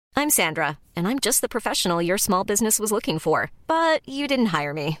I'm Sandra, and I'm just the professional your small business was looking for. But you didn't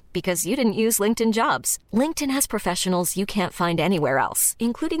hire me because you didn't use LinkedIn Jobs. LinkedIn has professionals you can't find anywhere else,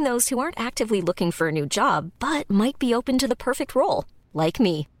 including those who aren't actively looking for a new job, but might be open to the perfect role, like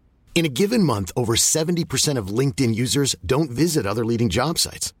me. In a given month, over 70% of LinkedIn users don't visit other leading job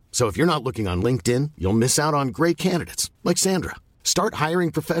sites. So if you're not looking on LinkedIn, you'll miss out on great candidates like Sandra. Start hiring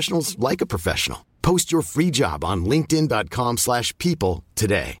professionals like a professional. Post your free job on linkedin.com/people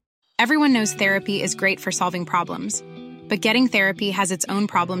today. Everyone knows therapy is great for solving problems, but getting therapy has its own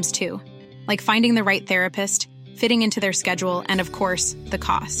problems too, like finding the right therapist, fitting into their schedule, and of course, the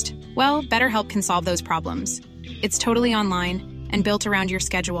cost. Well, BetterHelp can solve those problems. It's totally online and built around your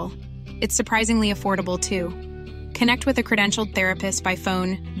schedule. It's surprisingly affordable too. Connect with a credentialed therapist by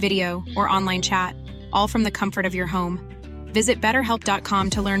phone, video, or online chat, all from the comfort of your home. Visit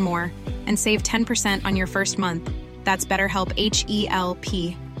BetterHelp.com to learn more and save 10% on your first month. That's BetterHelp,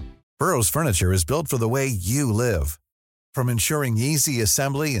 H-E-L-P. Burrow's furniture is built for the way you live. From ensuring easy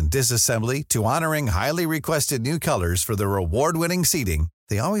assembly and disassembly to honoring highly requested new colors for their award-winning seating,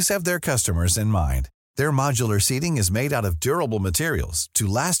 they always have their customers in mind. Their modular seating is made out of durable materials to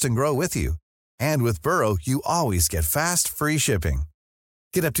last and grow with you. And with Burrow, you always get fast, free shipping.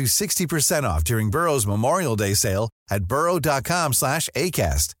 Get up to 60% off during Burrow's Memorial Day sale at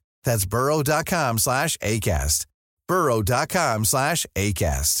burrow.com/ACAST. That's burrow.com/ACAST.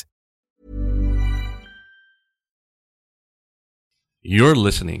 burrow.com/ACAST. You're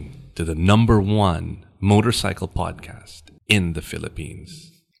listening to the #1 motorcycle podcast in the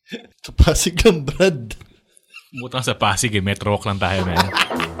Philippines. Sa Pasig lang, Brad. Butang sa Pasig, Metro Walk lang tayo, man.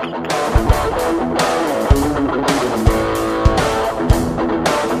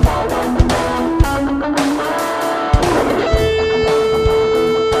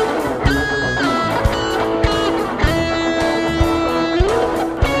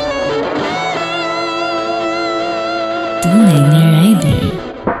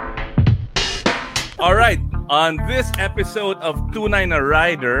 All right, on this episode of Tunay na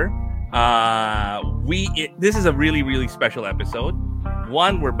Rider, this is a really, really special episode.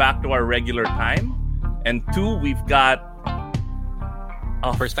 One, we're back to our regular time, and two, we've got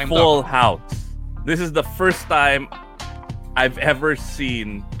a full house. This is the first time I've ever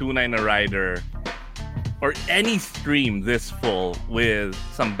seen Tunay na Rider or any stream this full with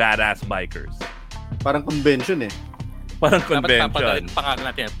some badass bikers. Parang convention eh. Parang convention. Pangalan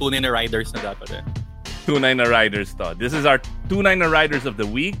natin, Tunay na Riders na dapat eh. Tunay na Riders to. This is our Tunay na Riders of the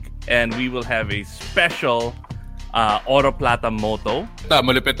week, and we will have a special Oro Plata Moto.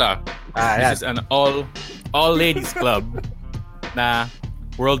 Malupit This is an all ladies club na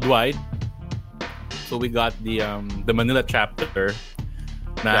worldwide. So we got the Manila chapter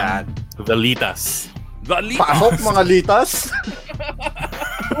na the Litas. Pasok mga Litas.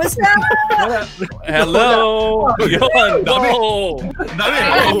 What's up? Hello! Yun! Go!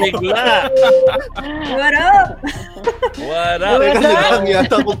 Bigla! What up? What up? Kailangan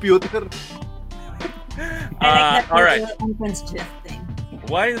yata computer. All right. Thing.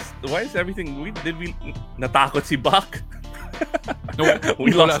 Why is everything... Did we... Natakot si Buck?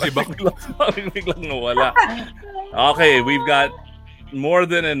 We lost si Buck. Biglang nawala. Okay, we've got more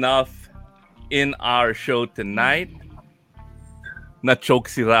than enough in our show tonight. Na-choke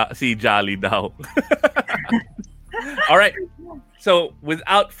si Jolly daw. All right. So,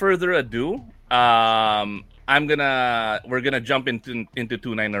 without further ado, we're gonna jump into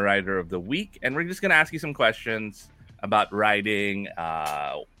Tunay na Rider of the week, and we're just gonna ask you some questions about riding,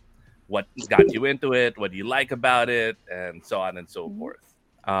 what got you into it, what do you like about it, and so on and so forth.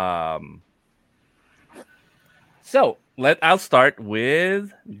 I'll start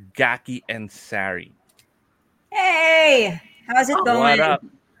with Gaki and Sari. Hey! How's it going? What up?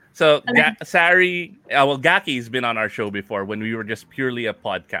 So, Sari, Gaki's been on our show before when we were just purely a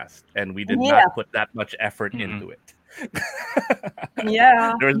podcast and we did not put that much effort into it.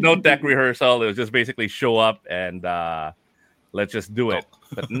 Yeah. There was no tech rehearsal. It was just basically show up and let's just do it.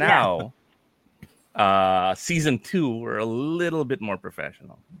 But now, season 2, we're a little bit more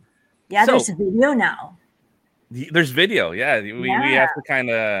professional. Yeah, so, there's a video now. There's video, yeah. We have to kind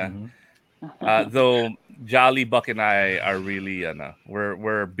of... though Jolly, Buck, and I are really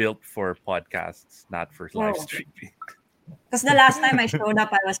we're built for podcasts, not for live streaming. Because the last time I showed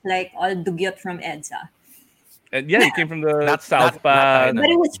up, I was like all dugyot from EDSA. And yeah, you came from the South Pa. But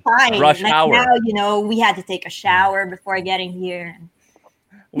it was fine. Rush like hour. Now, we had to take a shower before getting here.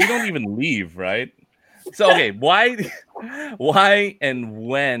 We don't even leave, right? So okay, why and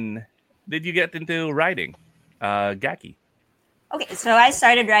when did you get into riding, Gaki? Okay, so I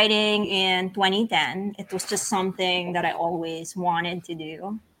started riding in 2010. It was just something that I always wanted to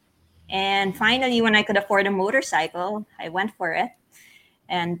do. And finally, when I could afford a motorcycle, I went for it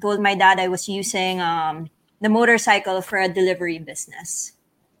and told my dad I was using the motorcycle for a delivery business.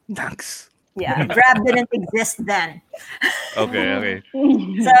 Thanks. Yeah, Grab didn't exist then. Okay.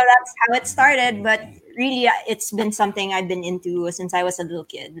 So that's how it started. But really, it's been something I've been into since I was a little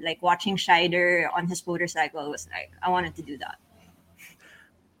kid. Like watching Scheider on his motorcycle was like, I wanted to do that.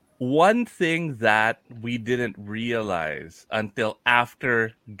 One thing that we didn't realize until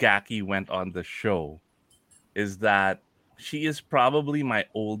after Gaki went on the show is that she is probably my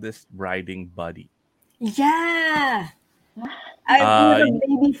oldest riding buddy. Yeah. I put a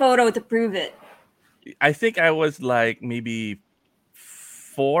baby photo to prove it. I think I was like maybe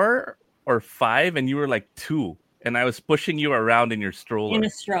 4 or 5 and you were like 2. And I was pushing you around in your stroller. In a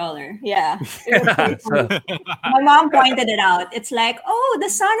stroller, yeah. My mom pointed it out. It's like, oh, the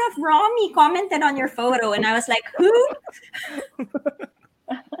son of Romy commented on your photo. And I was like, who?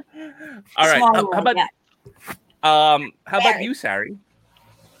 All right. How about you, Sari?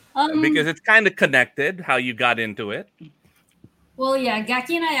 Because it's kind of connected how you got into it. Well, yeah,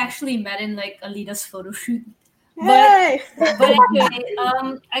 Gaki and I actually met in like a Litas photo shoot. But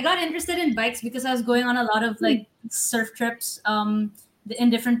anyway, I got interested in bikes because I was going on a lot of like surf trips in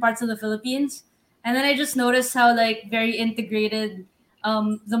different parts of the Philippines. And then I just noticed how like very integrated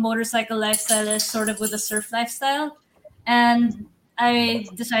the motorcycle lifestyle is sort of with the surf lifestyle. And I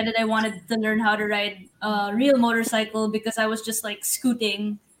decided I wanted to learn how to ride a real motorcycle because I was just like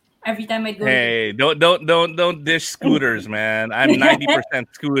scooting every time I go. Hey, don't dish scooters, man. I'm 90%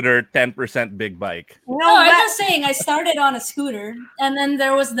 scooter, 10% big bike. No, I'm just saying I started on a scooter, and then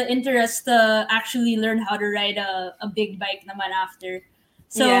there was the interest to actually learn how to ride a big bike naman after.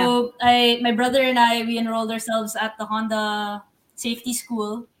 So my brother and I, we enrolled ourselves at the Honda safety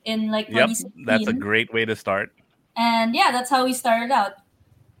school in like 2016. That's a great way to start. And yeah, that's how we started out.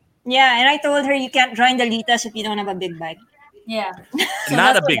 Yeah, and I told her you can't join the Litas if you don't have a big bike. Yeah. So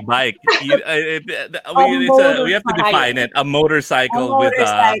not a big bike. We have to define it. A motorcycle with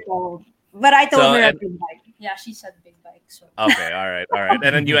But I told her a big bike. Yeah, she said big bike. So. Okay, all right.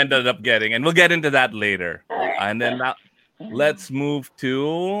 And then you ended up getting, and we'll get into that later. And then now, let's move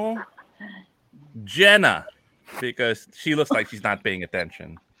to Jenna, because she looks like she's not paying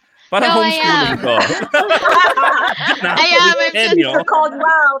attention. Para homeschooling ko. I am. I'm just cold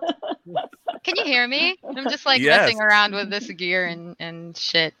wow. Can you hear me? I'm just like messing around with this gear and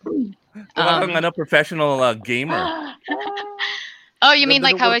shit. I'm a professional gamer. Oh, you mean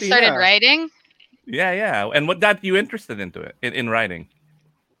like how I started riding? Yeah. And what got you interested into it in riding?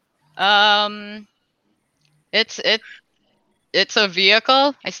 It's a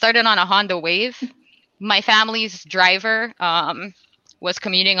vehicle. I started on a Honda Wave. My family's driver was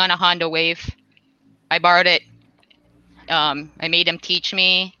commuting on a Honda Wave. I borrowed it. I made him teach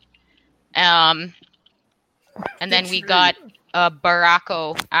me. And then we got a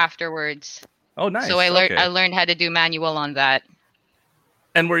Barako afterwards. Oh, nice. So I learned how to do manual on that.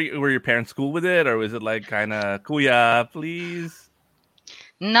 And were your parents cool with it, or was it like kind of kuya, please?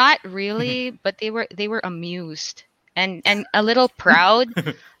 Not really, but they were amused and a little proud.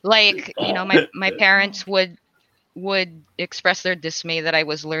 Like, you know, my parents would express their dismay that I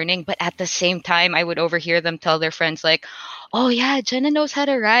was learning, but at the same time I would overhear them tell their friends like, oh yeah, Jenna knows how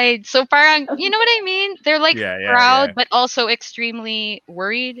to ride. So parang, you know what I mean? They're like proud, but also extremely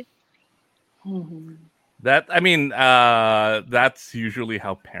worried. That's usually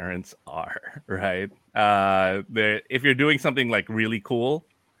how parents are, right? If you're doing something like really cool,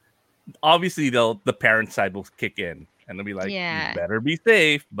 obviously the parent side will kick in and they'll be like, you better be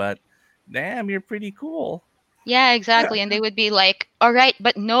safe, but damn, you're pretty cool. Yeah, exactly. And they would be like, all right,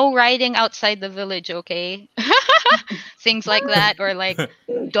 but no riding outside the village, okay? Things like that. Or like,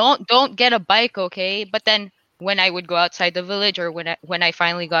 don't get a bike, okay? But then when I would go outside the village or when I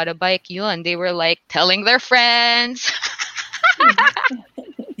finally got a bike, and they were like telling their friends.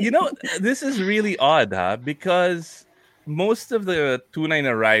 You know, this is really odd, huh? Because most of the tunay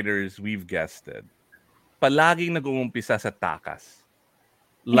na riders we've guested, palaging nag-uumpisa sa takas.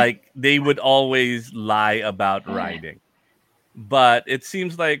 Like, they would always lie about riding. But it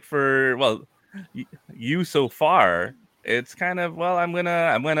seems like you so far, it's kind of, well, I'm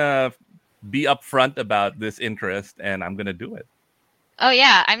gonna be upfront about this interest and I'm gonna do it. Oh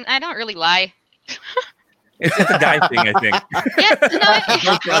yeah, I don't really lie. It's a guy thing, I think.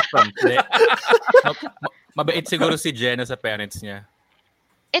 Mabait siguro si Jenna sa parents niya.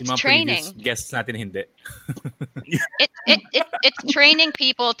 It's training. Guests natin hindi. It's training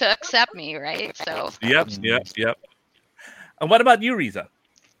people to accept me, right? So. Yep. And what about you, Riza?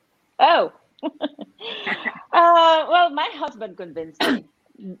 Oh. Well, my husband convinced me.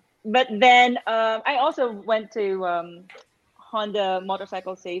 but then I also went to Honda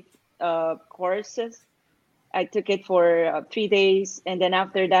motorcycle safe courses. I took it for 3 days, and then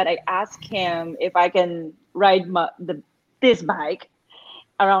after that, I asked him if I can ride this bike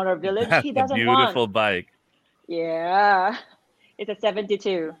around our village. That's He a doesn't want. beautiful bike. Yeah, it's a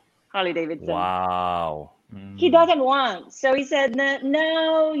 72 Harley Davidson. Wow. He doesn't want. So he said,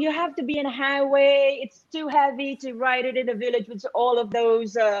 no, you have to be in a highway. It's too heavy to ride it in a village with all of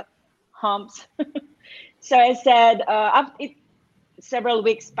those humps. So I said, several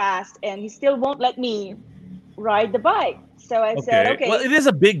weeks passed and he still won't let me ride the bike. So I said, Okay. Well, okay. it is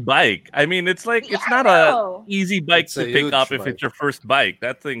a big bike. I mean, it's not a easy bike It's to a pick huge up if bike. it's your first bike.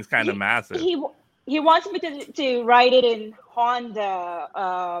 That thing's kind of massive. He wants me to ride it in Honda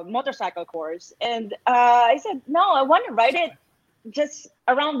motorcycle course. And I said, no, I want to ride it just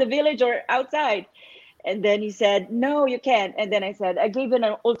around the village or outside. And then he said, no, you can't. And then I gave him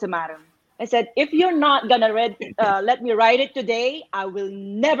an ultimatum. I said, if you're not going to let me ride it today, I will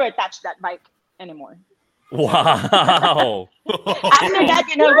never touch that bike anymore. Wow. After that,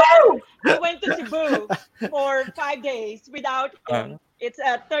 I went to Cebu for 5 days without him. It's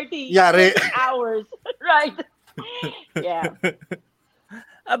 30 hours, right? Yeah. But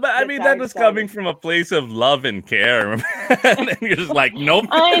I mean, that was coming from a place of love and care. And then you're just like, nope,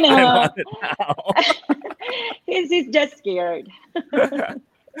 I know. I want it now. He's just scared.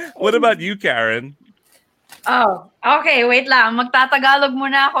 What about you, Karen? Oh, okay. Wait lang. Magtatagalog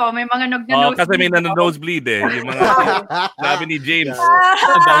muna ako. May mga nag-nosebleed. Kasi may nosebleed eh. Yung mga, sabi ni James,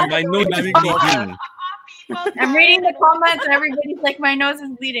 my nose is bleeding. I'm reading the comments and everybody's like, my nose is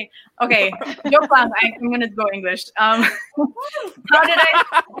bleeding. Okay, joke lang. I'm going to go English. How did I...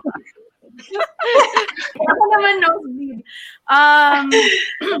 Ako naman nosebleed.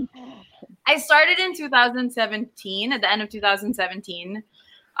 I started in 2017, at the end of 2017.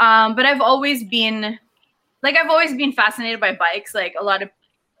 But I've always been fascinated by bikes. Like a lot of,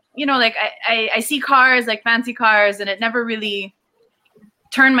 like I see cars, like fancy cars, and it never really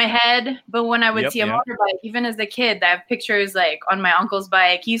turned my head. But when I would see a motorbike, even as a kid, I have pictures like on my uncle's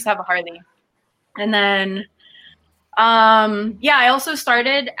bike. He used to have a Harley. And then, I also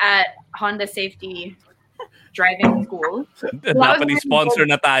started at Honda Safety driving school. Dapat sponsor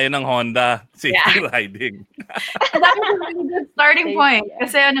na tayo ng Honda safety riding. That was a really good starting point.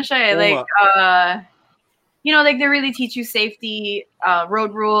 Kasi ano siya, like they really teach you safety,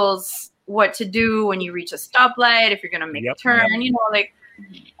 road rules, what to do when you reach a stoplight, if you're gonna make a turn,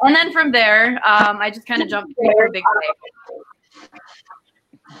 and then from there, I just kind of jumped into a big bike.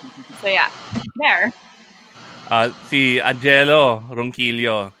 So yeah, there. Si Angelo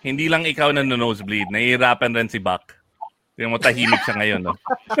Ronquillo, hindi lang ikaw na nosebleed, nahihirapan rin si Bak. Tingnan mo, tahimik siya ngayon. No?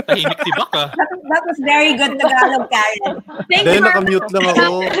 Tahimik si Bak, ah. That was very good Tagalog, Karen. Thank you. Nakamute lang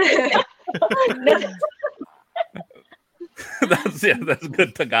ako. That's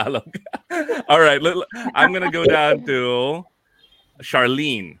good Tagalog. All right, I'm gonna go down to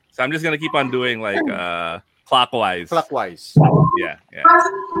Charlene. So I'm just gonna keep on doing like clockwise. Yeah.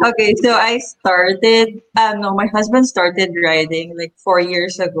 Okay, so I started. My husband started riding like 4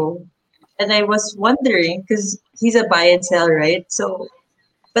 years ago, and I was wondering because he's a buy and sell, right? So,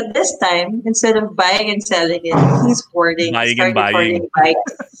 but this time instead of buying and selling it, he's hoarding. Hoarding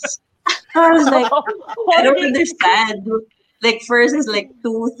bikes. I was like, I don't understand. Like first is like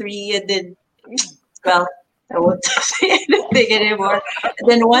 2, 3, and then I won't say anything anymore. And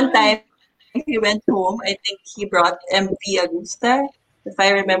then one time he went home. I think he brought MV Agusta, if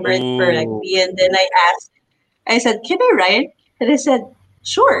I remember it correctly. And then I said, "Can I ride?" And I said,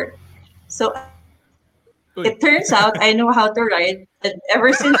 "Sure." So it turns out I know how to ride. And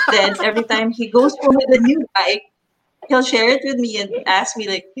ever since then, every time he goes home with a new bike, he'll share it with me and ask me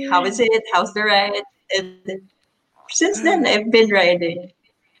like, "How is it? How's the ride?" And since then, I've been riding.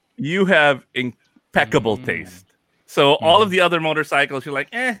 You have impeccable taste. So all of the other motorcycles, you're like,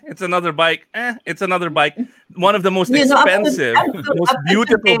 it's another bike. It's another bike. One of the most expensive, most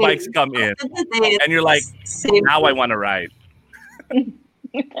beautiful bikes come in. And you're like, now I want to ride.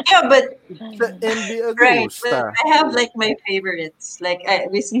 Yeah, but right, but I have like my favorites. Like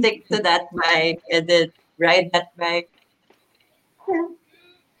we stick to that bike and then ride that bike.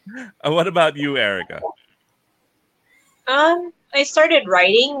 What about you, Erica? I started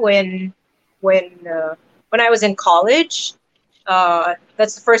riding when I was in college.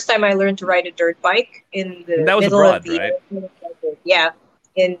 That's the first time I learned to ride a dirt bike in the that was middle abroad, of the right? Yeah,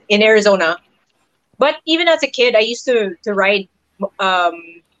 in Arizona. But even as a kid, I used to ride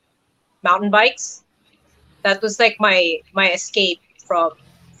mountain bikes. That was like my escape from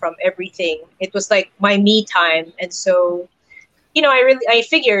everything. It was like my me time, and so I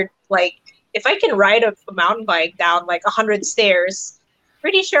figured like if I can ride a mountain bike down like 100 stairs,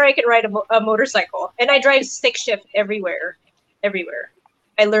 pretty sure I can ride a motorcycle. And I drive stick shift everywhere.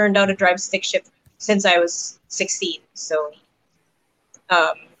 I learned how to drive stick shift since I was 16. So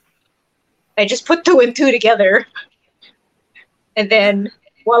I just put two and two together. And then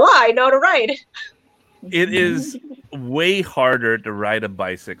voila, I know how to ride. It is way harder to ride a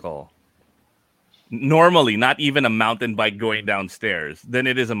bicycle. Normally, not even a mountain bike going downstairs, than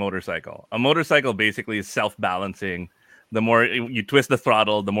it is a motorcycle. A motorcycle basically is self-balancing. The more you twist the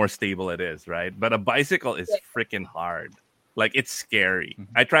throttle, the more stable it is, right? But a bicycle is freaking hard. Like, it's scary.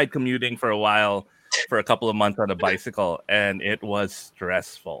 I tried commuting for a while, for a couple of months on a bicycle, and it was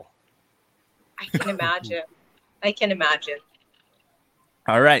stressful. I can imagine.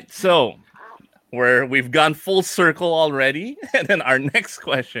 All right, so we've gone full circle already, and then our next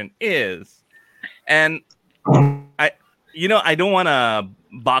question is, and I don't want to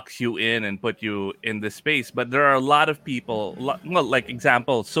box you in and put you in this space, but there are a lot of people. Well, like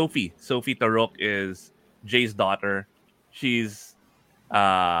example, Sophie Tarok is Jay's daughter. She's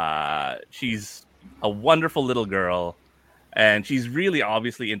a wonderful little girl, and she's really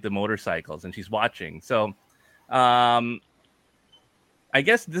obviously into motorcycles, and she's watching. So, I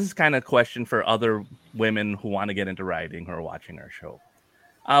guess this is kind of a question for other women who want to get into riding who are watching our show.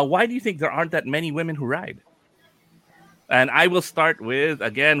 Why do you think there aren't that many women who ride? And I will start with,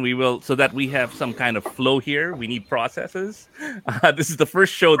 again, so that we have some kind of flow here. We need processes. This is the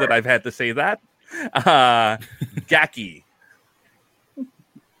first show that I've had to say that. Gaki.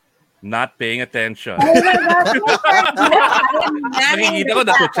 Not paying attention. Oh my gosh. Nakikita ko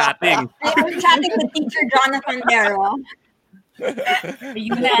na to chatting. I'm chatting with Teacher Jonathan Darrow.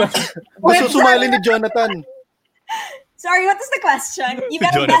 Gusto sumali ni Jonathan. Sorry, what is the question? You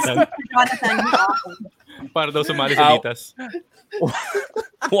better guess Teacher Jonathan. Para daw sumali sa Litas.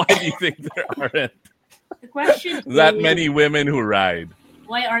 Why do you think there aren't The question that is, many women who ride?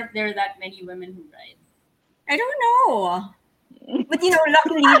 why aren't there that many women who ride? I don't know. But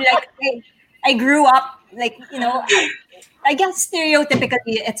luckily, like I grew up, like, I guess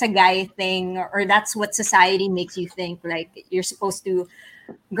stereotypically it's a guy thing, or that's what society makes you think. Like, you're supposed to,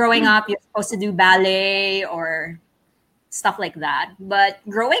 growing up, you're supposed to do ballet or stuff like that. But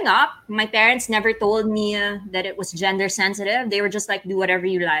growing up, my parents never told me that it was gender sensitive. They were just like, do whatever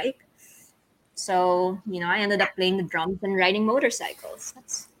you like. So, I ended up playing the drums and riding motorcycles.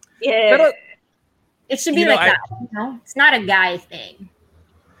 It should be that. It's not a guy thing.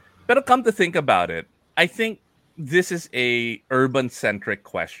 But come to think about it, I think this is a urban-centric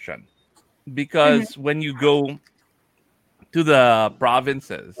question. Because when you go to the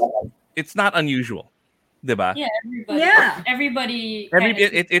provinces, it's not unusual. Diba? Yeah, everybody.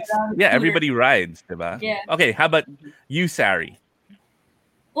 Everybody rides, diba? Yeah. Okay, how about you, Sari?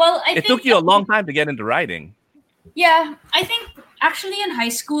 Well, it took you a long time to get into riding. Yeah, I think actually in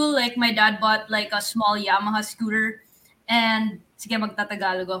high school, like my dad bought like a small Yamaha scooter, and sige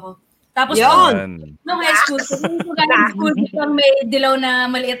magtatagalog ako. Tapos no high school, school may dilaw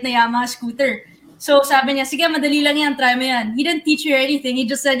na maliit na Yamaha scooter. So sabi niya, sige madali lang yan, try mo yan. He didn't teach you anything. He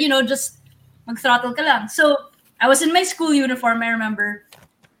just said, just mag-throttle ka lang. So I was in my school uniform, I remember.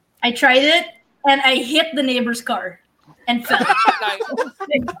 I tried it, and I hit the neighbor's car and fell.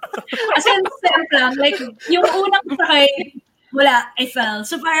 As in, lang, like, yung unang sakay, wala, I fell.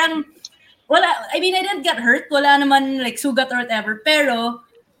 So parang, wala, I mean, I didn't get hurt. Wala naman, like, sugat or whatever. Pero,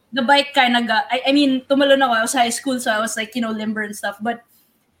 the bike kind of got, I mean, tumalon ako. I was high school, so I was like, limber and stuff. But,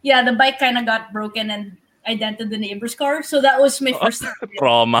 yeah, the bike kind of got broken and I dented the neighbor's car. So that was my first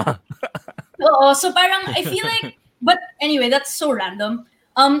trauma. So parang, I feel like, but anyway, that's so random.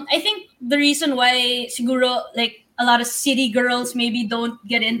 I think the reason why siguro, like, a lot of city girls maybe don't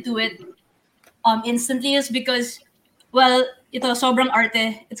get into it instantly is because, well, ito, sobrang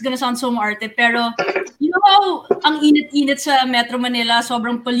arte. It's gonna sound so arte, pero you know how ang init-init sa Metro Manila,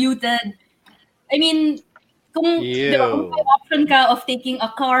 sobrang polluted. I mean, kung may option ka of taking a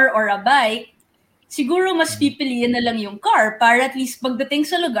car or a bike, siguro mas pipiliin na lang yung car para at least pagdating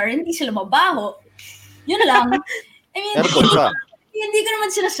sa lugar, hindi sila mabaho. Yun lang. I mean, hindi ko naman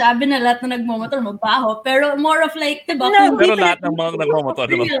sinasabi na lahat na nagmamotor mabaho, pero more of like, diba? No, pero lahat ng mga nagmamotor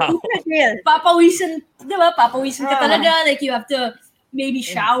mabaho. Papawisan, diba? Papawisan ka talaga. Like, you have to maybe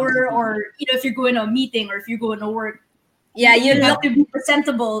shower, or, if you're going to a meeting or if you're going to work. Yeah, you have to be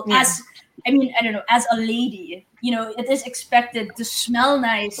presentable as, I don't know, as a lady. It is expected to smell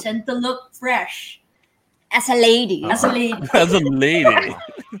nice and to look fresh. As a lady. As a lady.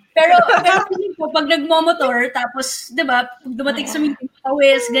 Pero pag nagmomotor, tapos, di ba, pag dumating sa meeting,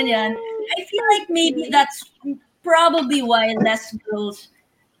 pawis, ganyan, I feel like maybe that's probably why less girls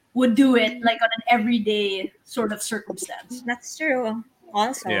would do it like on an everyday sort of circumstance. That's true.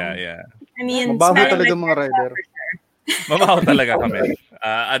 Also. Yeah. I mean, Mabaho smelling talaga like mga rider. Mabaho talaga kami.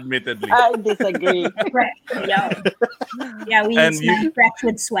 Admittedly. I disagree. Fresh. Yeah, we And smell fresh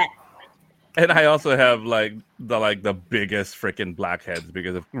with sweat. And I also have like the biggest freaking blackheads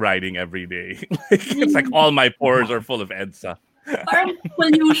because of riding every day. It's like all my pores are full of EDSA. Parang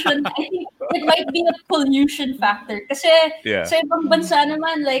pollution. I think it might be a pollution factor. Kasi Yeah. sa ibang bansa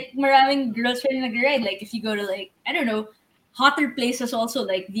naman, like, maraming girls rin nag-ride. Like, if you go to, like, I don't know, hotter places also,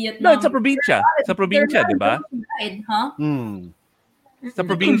 like Vietnam. No, it's a probinsya. Sa probinsya, di ba? Huh? Sa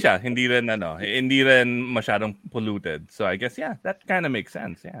probinsya, hindi rin masyadong polluted. So I guess, yeah, that kind of makes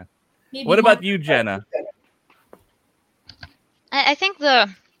sense, yeah. Maybe What about you, Jenna? I think the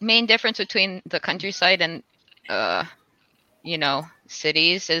main difference between the countryside and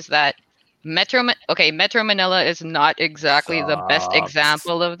cities is that Metro Manila is not exactly the best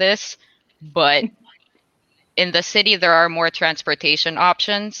example of this, but in the city there are more transportation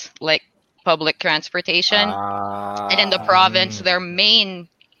options, like public transportation. And in the province, their main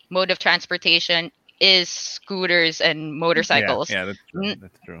mode of transportation is scooters and motorcycles. Yeah, that's true.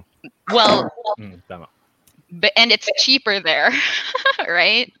 That's true. Well, and it's cheaper there,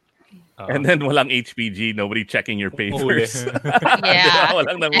 right? And then walang HPG, nobody checking your papers. Yeah.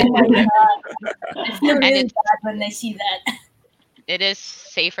 Walang I feel really bad when I see that. It is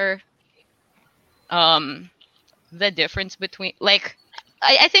safer. The difference between, like,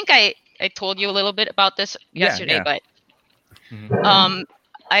 I think I told you a little bit about this yesterday, but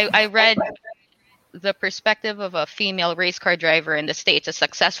I read the perspective of a female race car driver in the States, a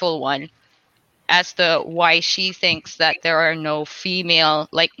successful one, as to why she thinks that there are no female,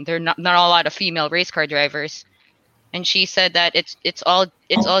 like there are not a lot of female race car drivers. And she said that it's all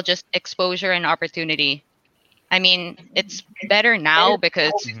just exposure and opportunity. I mean, it's better now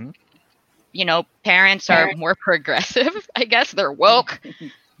because parents are more progressive. I guess they're woke.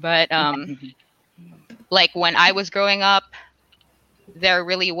 But like when I was growing up, there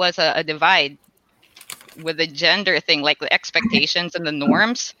really was a divide with the gender thing, like the expectations and the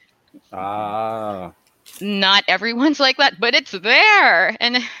norms. Not everyone's like that, but it's there.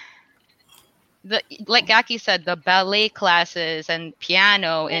 And like Gaki said, the ballet classes and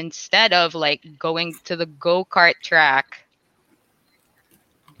piano, instead of like going to the go-kart track.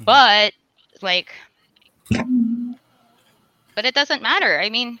 But it doesn't matter. I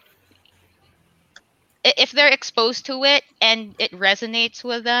mean, if they're exposed to it and it resonates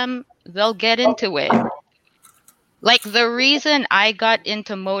with them, they'll get into it. Like, the reason I got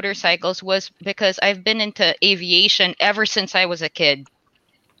into motorcycles was because I've been into aviation ever since I was a kid.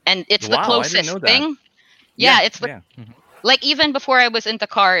 And it's the closest thing. Yeah, it's the like, even before I was into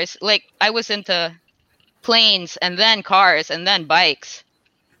cars, like I was into planes and then cars and then bikes.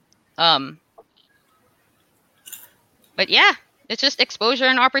 But yeah, it's just exposure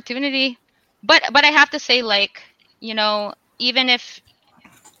and opportunity. But I have to say, like, even if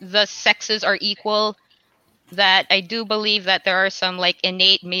the sexes are equal, that I do believe that there are some like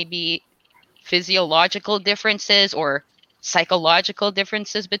innate, maybe physiological differences or psychological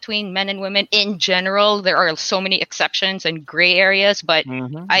differences between men and women. In general, there are so many exceptions and gray areas, but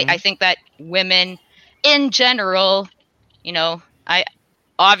I think that women in general, I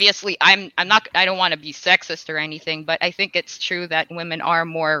don't want to be sexist or anything, but I think it's true that women are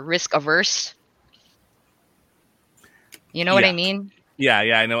more risk averse. You know what I mean? Yeah,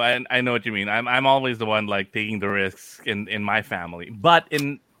 I know. I know what you mean. I'm always the one like taking the risks in my family, but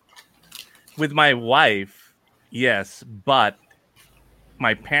with my wife, yes. But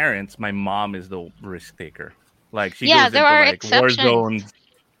my parents, my mom is the risk taker. Like she goes into like war zones,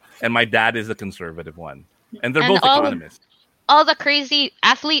 and my dad is the conservative one, and they're both economists. All the crazy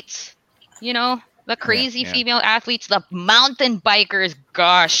athletes, the crazy female athletes, the mountain bikers.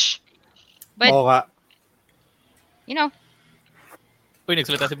 Gosh, but Uy,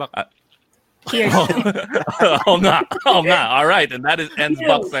 nagsalita si Bak. Cheers. Oh, nga. All right, and that ends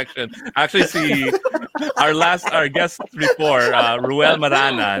Buck section. Actually, see, our guest before, Ruel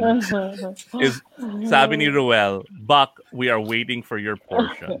Maranan, is sabi ni Ruel, Buck, we are waiting for your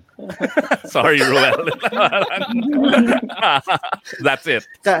portion. Sorry, Ruel. That's it.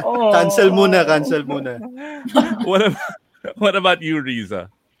 Cancel muna. What about you, Riza?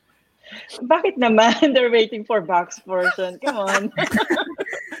 Bakit naman they're waiting for Buck's portion? Come on.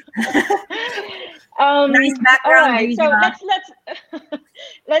 Nice background. All right, so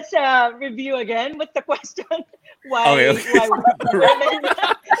let's review again. What's the question? Why?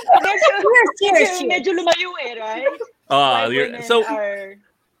 Cheers. Medyo lumayo right?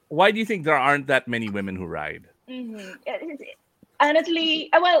 Why do you think there aren't that many women who ride? Honestly,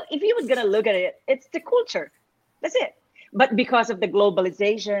 well, if you were gonna look at it, it's the culture. That's it. But because of the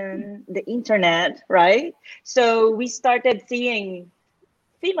globalization, the internet, right? So we started seeing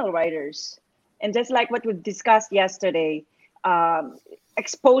female writers, and just like what we discussed yesterday, um,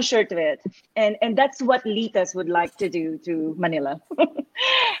 exposure to it, and that's what Litas would like to do to Manila.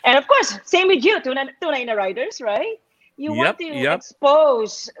 And of course, same with you, Tunay na writers, right? You want to Yep.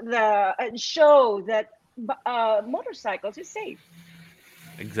 expose and show that motorcycles is safe.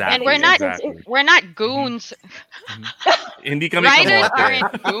 And Exactly. Exactly. we're not goons. Hindi kami Riders kamote.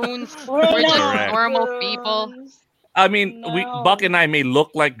 aren't goons. We're We're just not normal people. goons. I mean, No. Buck and I may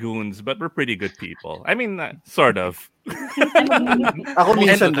look like goons, but we're pretty good people. I mean, sort of. Ako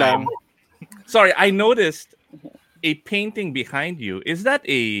minsan lang. Sorry, I noticed a painting behind you. Is that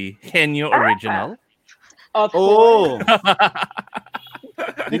a Henyo original? Of Oh.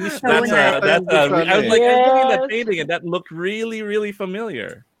 I was like, I was looking at that painting, and that looked really, really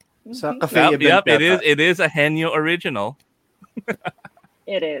familiar. Sa cafe event. Yep, it is a Henyo original.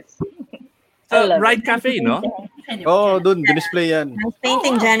 It is. Right Cafe, no? Oh, dun, display yan. Nice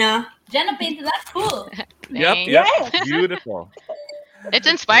painting, Jenna. Jenna painted that. Cool. Yep. Beautiful. It's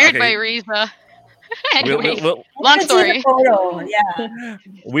inspired by Okay. Riza. Anyway, We'll- long You can see the story. photo. Yeah.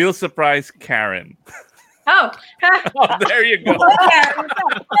 We'll surprise Karen. Oh. Oh, there you go. So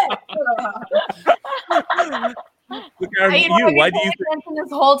Karen, why do you attention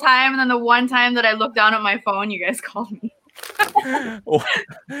this whole time, and then the one time that I looked down at my phone, you guys called me.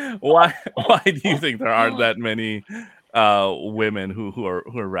 why do you think there aren't that many women who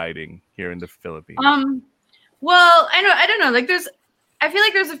are writing here in the Philippines? Well, I don't know. Like, I feel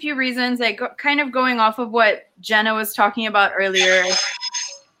like there's a few reasons. Like, kind of going off of what Jenna was talking about earlier.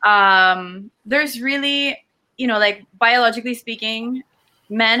 There's really, like, biologically speaking,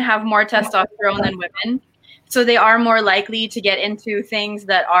 men have more testosterone than women, so they are more likely to get into things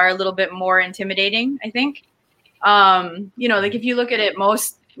that are a little bit more intimidating, I think. Like, if you look at it,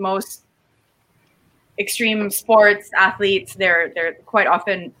 most extreme sports athletes, they're quite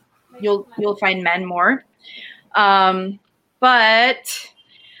often you'll find men more. But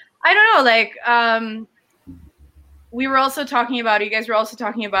I don't know, like, you guys were also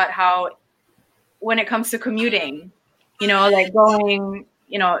talking about how when it comes to commuting, like going,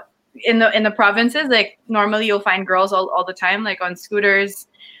 in the provinces, like normally you'll find girls all the time, like on scooters,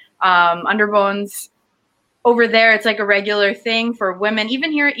 underbones. Over there, it's like a regular thing for women.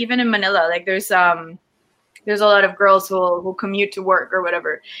 Even here, even in Manila, like there's a lot of girls who commute to work or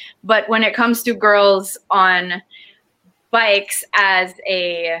whatever. But when it comes to girls on bikes as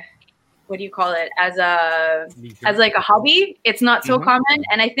a, what do you call it? As like a hobby, it's not so common.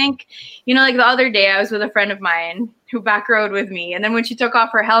 And I think, like the other day I was with a friend of mine who back rode with me. And then when she took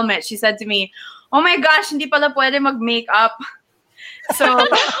off her helmet, she said to me, "Oh my gosh, hindi pala pwede mag-makeup." So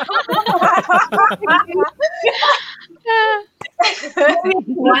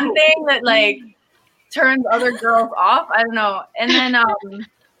one thing that like turns other girls off, I don't know. And then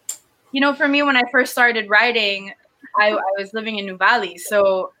for me, when I first started riding, I was living in New Valley,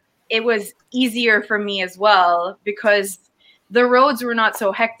 so it was easier for me as well because the roads were not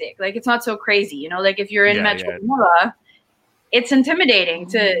so hectic. Like, it's not so crazy, like if you're in Metro Manila, it's intimidating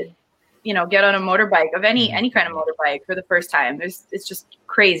to get on a motorbike, of any kind of motorbike, for the first time. It's just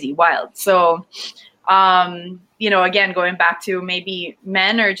crazy, wild. So, again, going back to maybe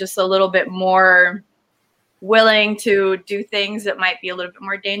men are just a little bit more willing to do things that might be a little bit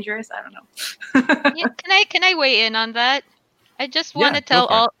more dangerous. I don't know. Can I weigh in on that? I just want to tell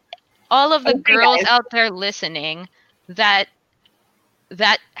all of the girls out there listening that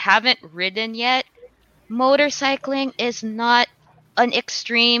haven't ridden yet, motorcycling is not an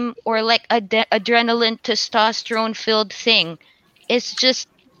extreme or like adrenaline testosterone filled thing. It's just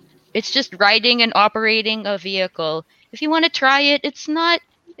riding and operating a vehicle. If you want to try it, it's not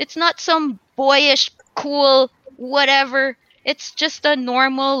some boyish cool whatever. It's just a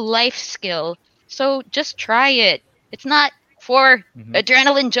normal life skill. So just try it. It's not for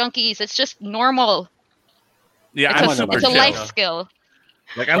adrenaline junkies. It's just normal. Yeah, it's a life skill.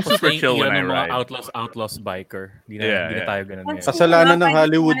 Like, I'm super chill when I ride. Outlaws biker. Di na tayo ganun ngayon. Kasalanan ng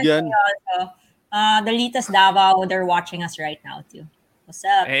Hollywood yan. The Litas Davao, they're watching us right now too. What's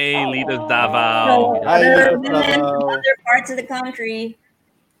up? Hey, Litas Davao. Other women from other parts of the country,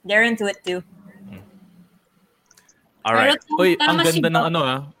 they're into it too. All right. Uy, ang ganda ng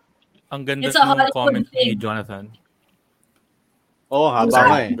ang ganda ng comment ni Jonathan. Oh, haba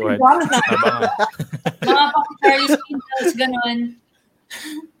nga eh. Go ahead. Mga Charlie Spindles, ganon.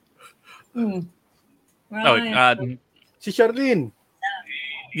 Right. Si Charlene.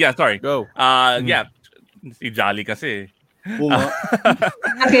 Yeah, sorry. Go. Yeah. Si Jolly kasi.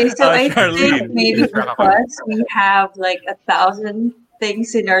 Okay, so I Charlene. think maybe because we have like 1,000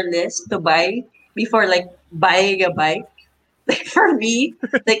 things in our list to buy before like buying a bike. Like for me,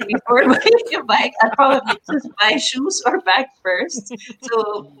 like before buying a bike, I'd probably just buy shoes or bag first.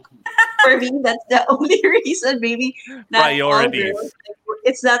 So for me, that's the only reason. Maybe not all Priorities. girls,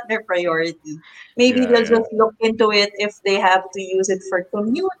 it's not their priority. Maybe they'll just look into it if they have to use it for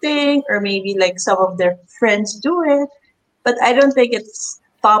commuting, or maybe like some of their friends do it. But I don't think it's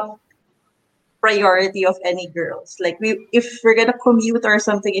top priority of any girls. Like if we're gonna commute or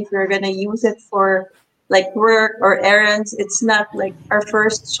something, if we're gonna use it for like work or errands, it's not like our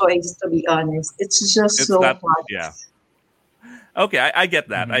first choice. To be honest, it's just It's so not. hot. Yeah. Okay, I get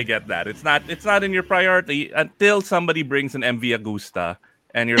that. I get that. It's not in your priority until somebody brings an MV Agusta,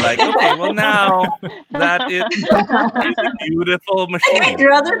 and you're like, okay, well now that is a beautiful machine. I'd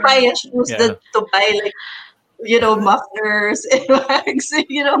rather buy a shoes Yeah. than to buy like mufflers and bags. Like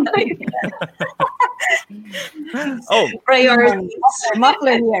Oh, priorities.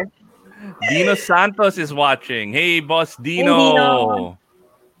 Muffler here. Dino Santos is watching. Hey, boss Dino. Hey, Dino.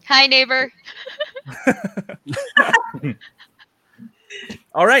 Hi, neighbor.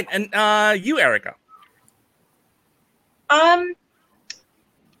 All right, and you, Erica.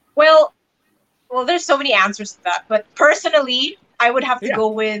 Well, there's so many answers to that, but personally, I would have to go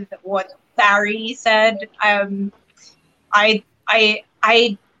with what Barry said. I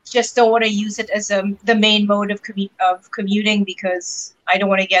just don't want to use it as the main mode of commuting because I don't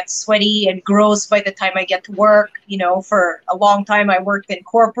want to get sweaty and gross by the time I get to work. For a long time I worked in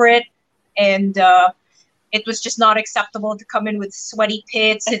corporate, and it was just not acceptable to come in with sweaty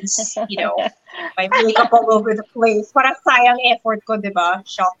pits and my makeup all over the place. Para sayang effort ko, diba?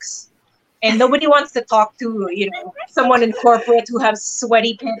 Shocks. And nobody wants to talk to, someone in corporate who has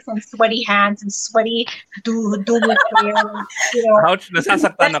sweaty pits and sweaty hands and sweaty do hair. Ouch,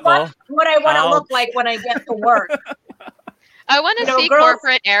 nasasaktan That's ako. not what I want to look like when I get to work. I want to see girls-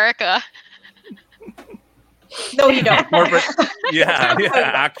 corporate Erica. No, you don't. Corporate. Yeah,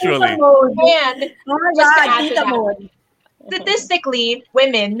 actually. And Oh my just to God, add to tita that, mode. statistically,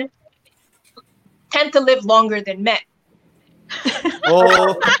 women tend to live longer than men.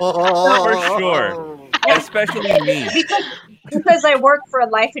 For sure. Especially me. Because I worked for a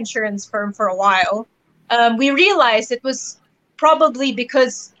life insurance firm for a while, we realized it was probably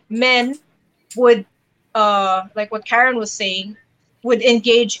because men would, like what Karen was saying, would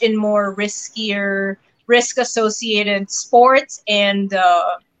engage in more risk-associated sports and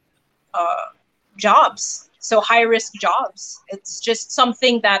jobs. So high-risk jobs. It's just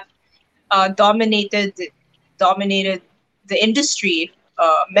something that dominated the industry.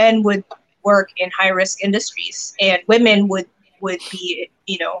 Men would work in high-risk industries, and women would be,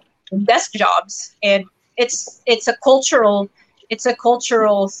 in desk jobs. And it's a cultural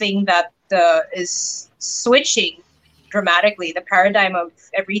thing that is switching dramatically. The paradigm of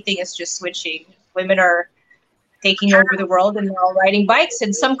everything is just switching. Women are taking over the world and now riding bikes.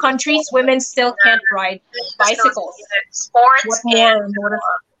 In some countries, women still can't ride bicycles. What more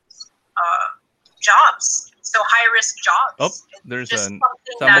jobs? So high-risk jobs. Oh, there's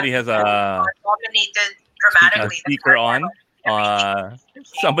somebody has a speaker on.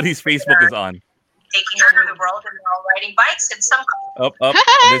 Somebody's Facebook is on. Taking over the world and now riding bikes. In some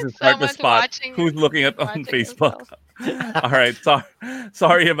This is hard to spot. Who's looking at on Facebook? All right,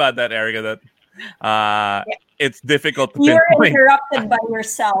 sorry about that, Erica. That it's difficult to You're pinpoint. interrupted by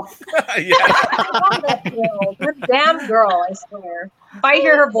yourself. That damn girl, I swear. If I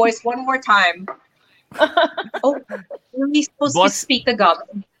hear her voice one more time. Oh, you're supposed to speak the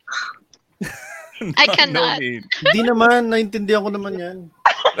goblin. I cannot. Hindi naman, naintindihan ko naman yan.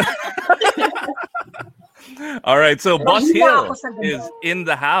 All right, so Boss Hill is in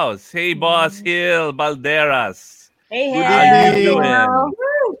the house. Hey, Boss Hill Balderas. Hey, how you doing?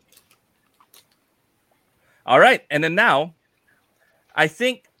 All right, and then now, I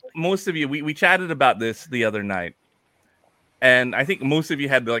think most of you, we chatted about this the other night, and I think most of you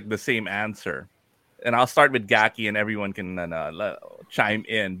had like the same answer. And I'll start with Gaki, and everyone can chime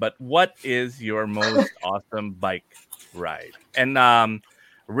in. But what is your most awesome bike ride? And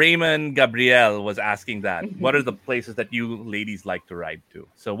Raymond Gabriel was asking that. What are the places that you ladies like to ride to?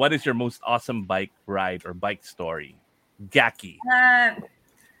 So what is your most awesome bike ride or bike story? Gaki.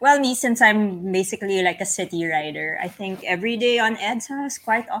 Well, me, since I'm basically like a city rider, I think every day on EDSA is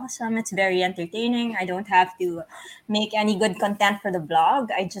quite awesome. It's very entertaining. I don't have to make any good content for the blog.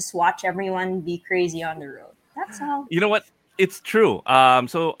 I just watch everyone be crazy on the road. That's all. You know what? It's true.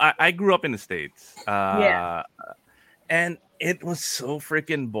 So I grew up in the States. And it was so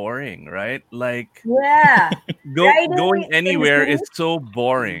freaking boring, right? Like Yeah. going Riding in the anywhere is city? so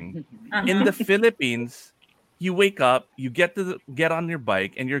boring. In Uh-huh. the Philippines, you wake up, you get on your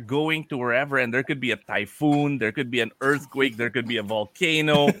bike, and you're going to wherever, and there could be a typhoon, there could be an earthquake, there could be a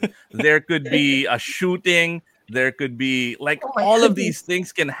volcano, there could be a shooting, there could be like Oh my all of these goodness. things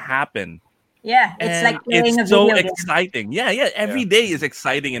can happen, Yeah, it's and like it's playing a so video game. exciting. Yeah, every Yeah. day is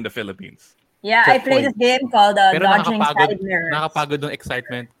exciting in the Philippines. Yeah, I play this Checkpoint. game called Pero Dodging Side Mirrors. nakakapagod ng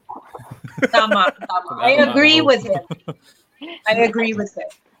excitement. Tama. I agree with him. I agree with him.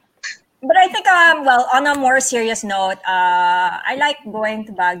 But I think, well, on a more serious note, I like going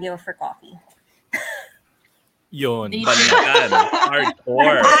to Baguio for coffee. Yun. Balikan.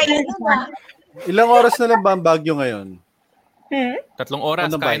 Hardcore. Ilang oras na lang ba ang Baguio ngayon? 3 oras,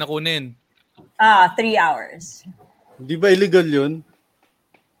 Ano kaya ba? na kunin. 3 hours. Di ba illegal yun?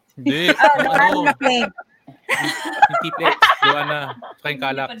 Hindi. Oh, the man in the plane. Yung tiplex, doon na. Saka yung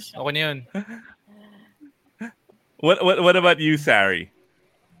kalak. Okay na yun. What about you, Sari?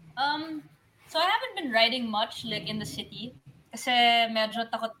 So I haven't been riding much like in the city kasi medyo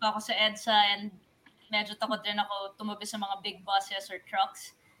takot pa ako sa EDSA and medyo takot rin ako tumabi sa mga big buses or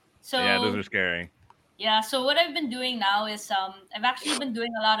trucks. So Yeah, those are scary. yeah, so what I've been doing now is I've actually been doing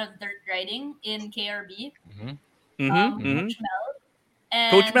a lot of dirt riding in KRB. Coach Mel.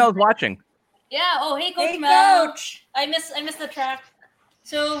 And Coach Mel's watching. yeah, oh hey Coach Hey, Mel. Coach! I miss the track.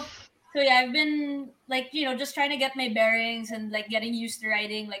 So yeah, I've been like, just trying to get my bearings and like getting used to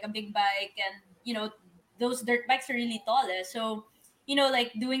riding like a big bike, and those dirt bikes are really tall. So,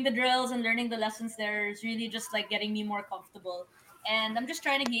 like doing the drills and learning the lessons there is really just like getting me more comfortable. And I'm just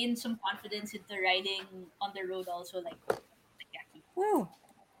trying to gain some confidence into riding on the road also like Gaki. Woo.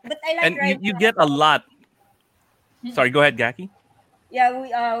 But I like And riding. you get a lot. Sorry, go ahead, Gaki. Yeah,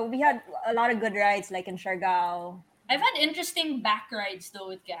 we had a lot of good rides like in Siargao. I've had interesting back rides though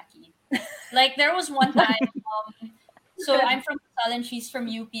with Gaki. Like there was one time, so I'm from Lasal and she's from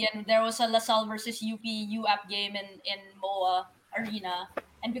UP, and there was a Lasal versus UP UAP game in MOA Arena,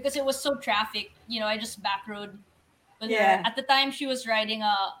 and because it was so traffic, I just back rode with her. Yeah. At the time, she was riding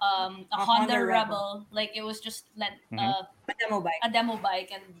a Honda Rebel, like it was just A demo bike. a demo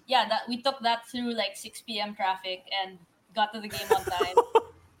bike, and yeah, that we took that through like 6 p.m. traffic and got to the game on time,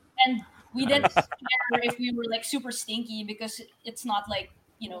 and we didn't care if we were like super stinky because it's not like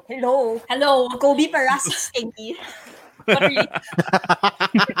Hello. Kobe Paras is stinky. but really, but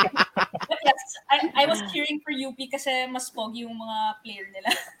yes, I was cheering for UP kasi mas pogi yung mga player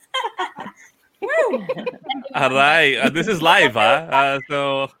nila. Aray, this is live, ha?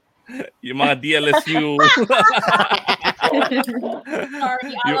 So, yung mga DLSU.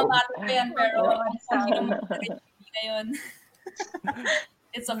 Sorry, alma mater ko yan, pero pogi naman talaga yung UP ngayon.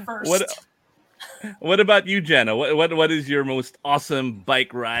 It's a first. What about you, Jenna? What is your most awesome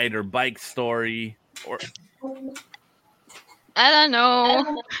bike ride or bike story? Or I don't know.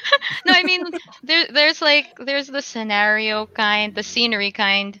 No, I mean there's the scenario kind, the scenery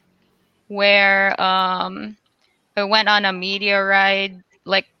kind, where I went on a media ride,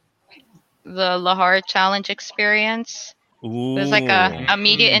 like the Lahar Challenge experience. There's like a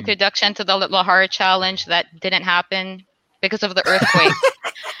media introduction to the Lahar Challenge that didn't happen because of the earthquake.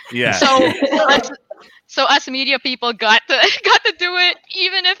 Yeah. So us media people got to do it,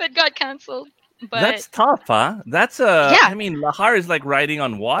 even if it got canceled. But that's tough, huh? That's I mean, Lahar is like riding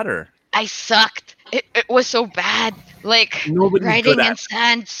on water. I sucked. It was so bad. Like Nobody's riding good in at it.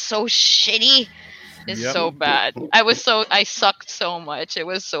 sand, so shitty. It's Yep. so bad. I sucked so much. It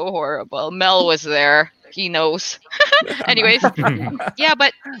was so horrible. Mel was there. He knows. Anyways, yeah,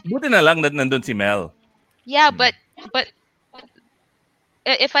 but Buti na lang that nandun si Mel. yeah, but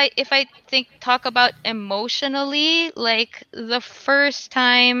if I talk about emotionally, like the first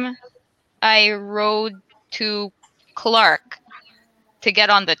time I rode to Clark to get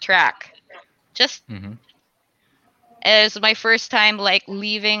on the track, just as my first time like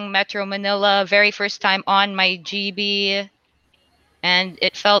leaving Metro Manila, very first time on my GB, and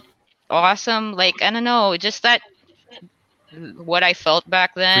it felt awesome. Like I don't know, just that what I felt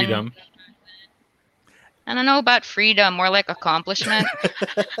back then. Freedom. I don't know about freedom, more like accomplishment.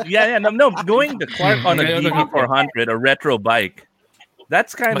 No. Going to Clark on a DB400, a retro bike,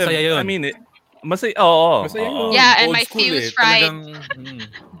 that's kind Masaya of. yun. I mean, masaya. Oh, Masaya yun. Yeah, and Old my school fuse eh. fried.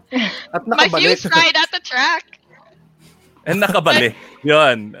 At My nakabalik. fuse fried at the track. and nakabalik.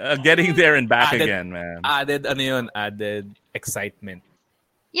 Yun, getting there and back again, man. Added excitement.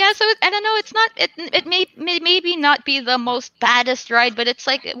 Yeah, so I don't know. It's not. It may maybe not be the most baddest ride, but it's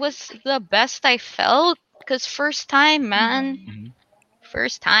like it was the best I felt because first time, man.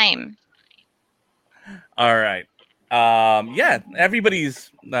 First time. All right.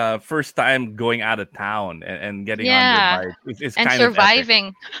 everybody's first time going out of town and getting on Yeah. your bike is And kind of epic.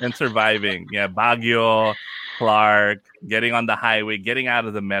 surviving. And surviving. Yeah, Baguio, Clark, getting on the highway, getting out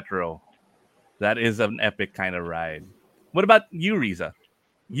of the metro. That is an epic kind of ride. What about you, Riza?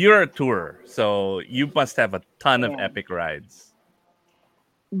 You're a tourer, so you must have a ton of Yeah. epic rides.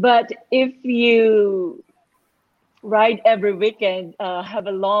 But if you ride every weekend, have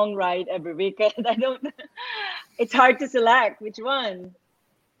a long ride every weekend, I don't. It's hard to select which one.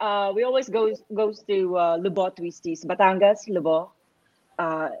 We always goes to Lubot Twisties, Batangas, Lubot.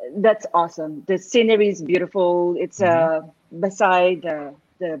 That's awesome. The scenery is beautiful. It's beside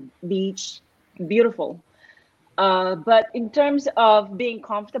the beach, beautiful. But in terms of being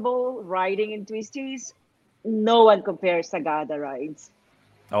comfortable riding in twisties, no one compares Sagada rides.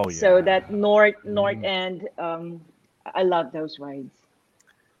 Oh So yeah. that north end, I love those rides.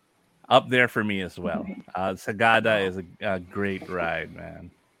 Up there for me as well. Sagada is a great ride,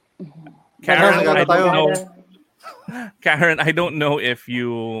 man. Karen, Sagada I don't tayo. know. Karen, I don't know if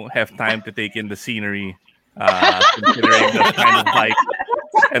you have time to take in the scenery, considering the kind of bike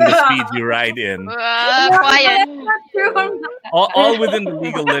and the speed you ride in. Quiet. All within the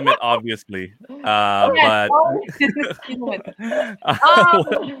legal limit, obviously. But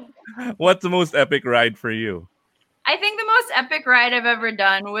what's the most epic ride for you? I think the most epic ride I've ever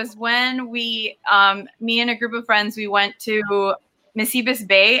done was when me and a group of friends, we went to Misibis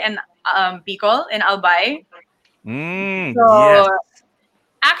Bay and Bicol in Albay. Yes.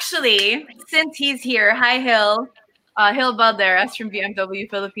 Actually, since he's here, hi Hill Balderas from BMW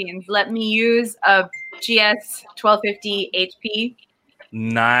Philippines, let me use a GS 1250 HP.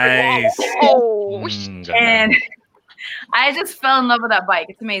 Nice. And I just fell in love with that bike.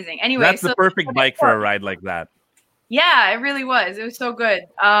 It's amazing. Anyway, that's the perfect bike for a ride like that. Yeah, it really was. It was so good.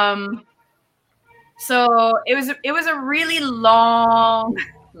 So it was a really long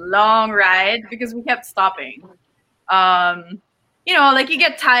ride because we kept stopping. Like you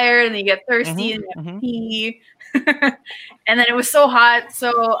get tired and you get thirsty and you have to pee. And then it was so hot.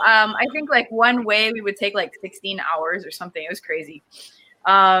 So I think like one way we would take like 16 hours or something. It was crazy.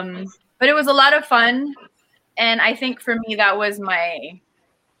 But it was a lot of fun. And I think for me, that was my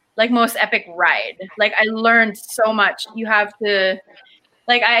most epic ride. Like I learned so much. You have to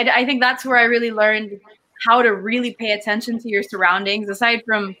I think that's where I really learned how to really pay attention to your surroundings, aside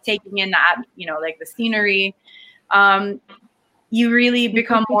from taking in the scenery. You really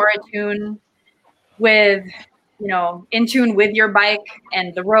become more in tune with your bike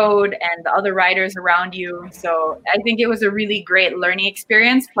and the road and the other riders around you. So I think it was a really great learning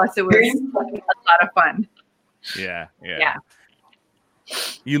experience. Plus it was a lot of fun. Yeah.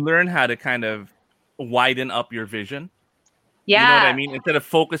 You learn how to kind of widen up your vision. Yeah. You know what I mean? Instead of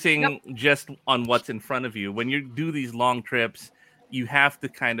focusing just on what's in front of you, when you do these long trips, you have to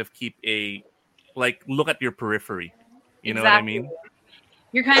kind of keep look at your periphery. You know what I mean?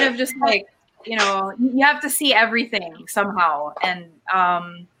 You're kind of just you have to see everything somehow. And,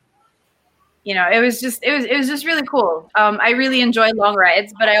 it was just really cool. I really enjoy long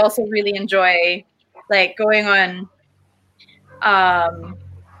rides, but I also really enjoy going on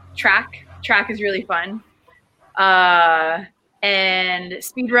track. Track is really fun. And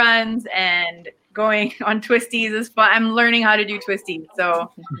speed runs and going on twisties is fun. I'm learning how to do twisties.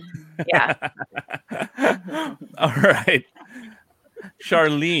 So yeah. All right.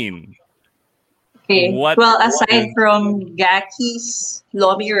 Charlene. Okay. Aside from Gaki's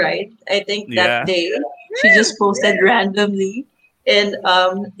Lomi ride, I think that day she just posted randomly in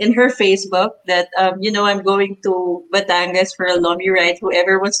her Facebook that I'm going to Batangas for a Lomi ride.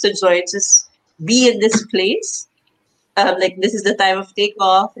 Whoever wants to join, just be in this place. This is the time of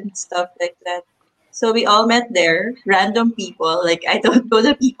takeoff and stuff like that. So we all met there, random people. Like I don't know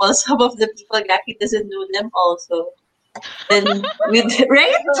the people. Some of the people Gaki doesn't know them also. Then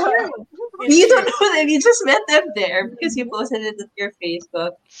right? You don't know them. You just met them there because you posted it on your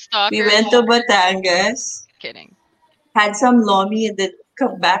Facebook. Stalker. We went to Batangas. Kidding. Had some Lomi and then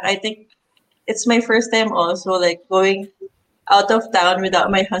come back. I think it's my first time also going out of town without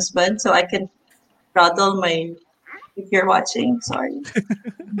my husband, so I can throttle my. If you're watching, sorry.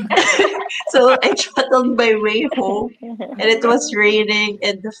 So I throttled my way home, and it was raining,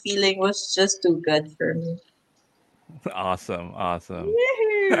 and the feeling was just too good for me. Awesome.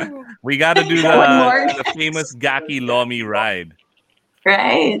 We got to do the famous Gaki Lomi ride.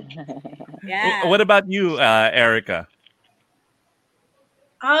 Right. Yeah. What about you, Erica?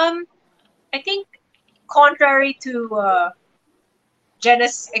 I think contrary to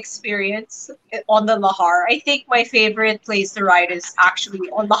Jenna's experience on the Lahar, I think my favorite place to ride is actually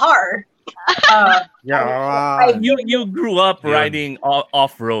on Lahar. Yeah. You grew up riding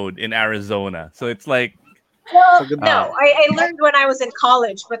off road in Arizona, so it's like Well, good no, I learned when I was in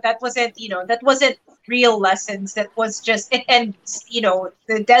college, but that wasn't, that wasn't real lessons. That was just it, and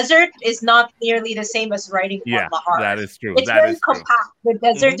the desert is not nearly the same as riding on yeah, Lahar. that is true. It's That very is true. compact. The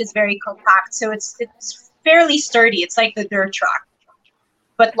desert Mhm. is very compact, so it's fairly sturdy. It's like the dirt track,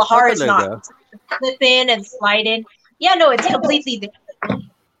 but Lahar is not. talaga? It's slip in and slide in. Yeah, no, it's completely different.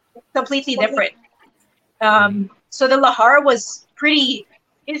 Completely different. So the Lahar was pretty.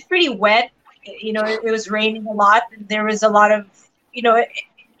 It was pretty wet. It was raining a lot. There was a lot of,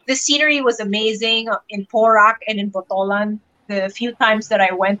 the scenery was amazing in Porac and in Botolan. The few times that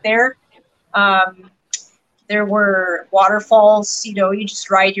I went there, there were waterfalls. You just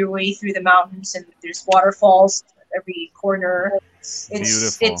ride your way through the mountains, and there's waterfalls at every corner.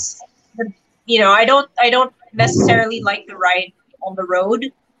 Beautiful. It's I don't necessarily like the ride on the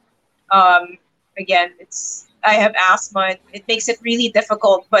road. Again, I have asthma. It makes it really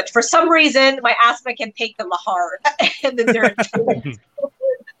difficult. But for some reason, my asthma can take the Lahar and the dirt.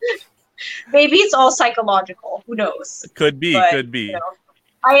 Maybe it's all psychological. Who knows? Could be. But, Could be.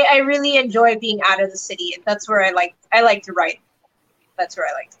 I really enjoy being out of the city, and that's where I like to write. That's where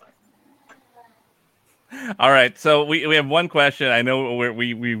I like to write. All right, so we have one question. I know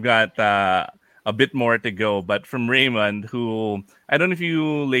we've got a bit more to go, but from Raymond, who I don't know if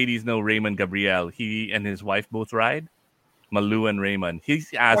you ladies know Raymond Gabriel. He and his wife both ride. Malu and Raymond.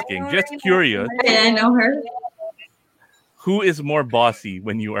 He's asking, just curious, I know her. who is more bossy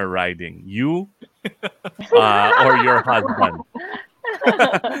when you are riding, you or your husband?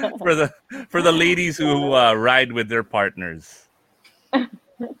 for the ladies who ride with their partners.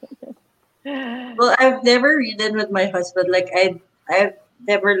 Well, I've never ridden with my husband. Like I've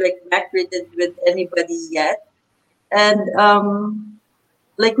never back ridden with anybody yet. And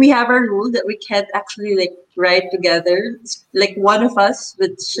like we have a rule that we can't actually ride together. Like one of us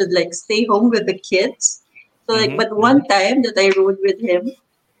should stay home with the kids. So but one time that I rode with him,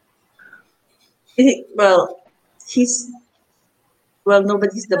 nobody's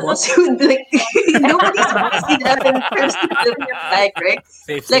the boss. Nobody's bossy that in person with your bike, right?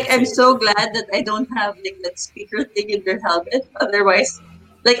 I'm so glad that I don't have that speaker thing in their helmet. Otherwise,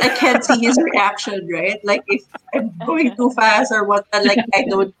 I can't see his reaction, right? If I'm going too fast or what, I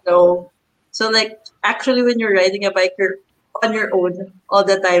don't know. So actually, when you're riding a bike, you're on your own all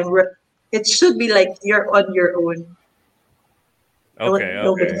the time. It should be you're on your own. Okay.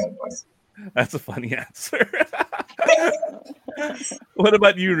 That's a funny answer. What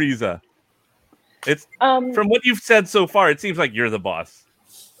about you, Riza? It's from what you've said so far, it seems like you're the boss.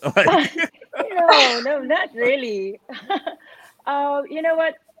 No, not really. You know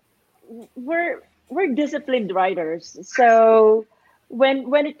what? We're disciplined riders. So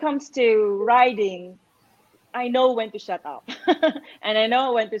when it comes to riding, I know when to shut up and I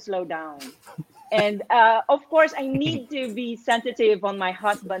know when to slow down. And of course, I need to be sensitive on my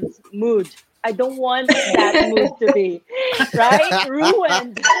husband's mood. I don't want that mood to be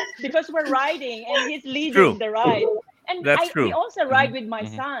ruined because we're riding and he's leading the ride. And we also ride with my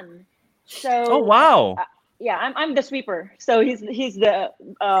son. So oh wow, yeah, I'm the sweeper. So he's the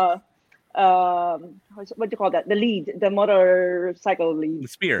what do you call that? The lead, the motorcycle lead. The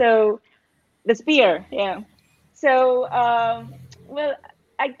spear. So the spear, yeah. So well,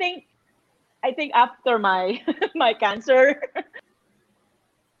 I think after my my cancer.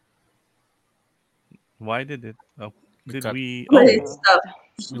 Why did it? Oh, did we? We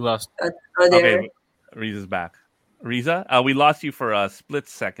lost. Okay, Riza's back. Riza, we lost you for a split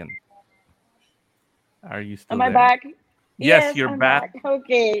second. Are you still Am I there? back? Yes, you're I'm back.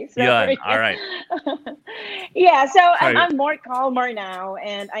 Okay. Yeah. All right. Yeah. So I'm more calmer now,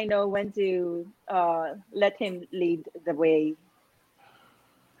 and I know when to let him lead the way.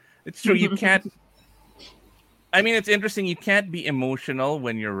 It's true. You can't. I mean, it's interesting. You can't be emotional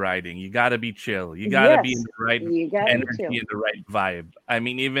when you're riding. You got to be chill. You got to be in the right energy and the right vibe. I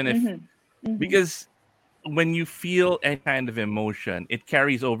mean, even if because when you feel any kind of emotion, it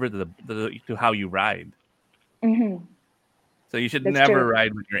carries over to how you ride. Mm-hmm. So you should never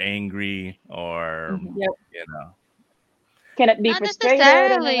ride when you're angry or Cannot be Not frustrated.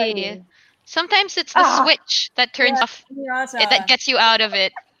 necessarily. Sometimes it's the switch that turns off. That gets you out of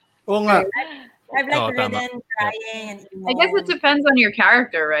it. Oo nga. I've ridden crying and I guess it depends on your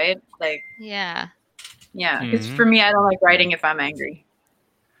character, right? Yeah. Because for me, I don't like riding if I'm angry.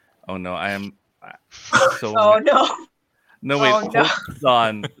 Oh no, I am so. Oh no. No, wait, hold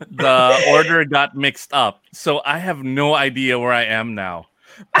on. The order got mixed up, so I have no idea where I am now.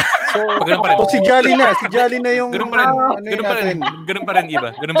 So, si Jolly na yung Ganun pa rin. Ganun pa rin,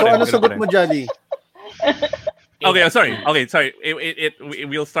 Iba. Ganun pa rin. So, ano sagot mo, Jolly? Okay, sorry.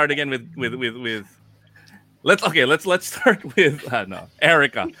 We'll start again with let's start with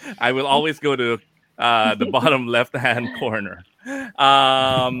Erica. I will always go to the bottom left-hand corner.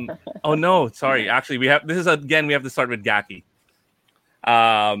 Oh no, sorry. Actually, we have to start with Gaki.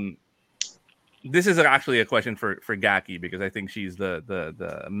 This is actually a question for Gaki because I think she's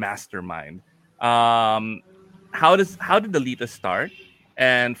the mastermind. How did the Lita start?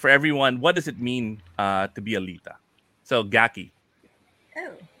 And for everyone, what does it mean to be a Lita? So Gaki.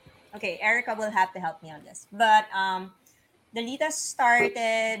 Oh, okay. Erica will have to help me on this. But the Lita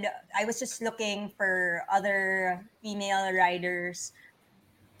started, I was just looking for other female riders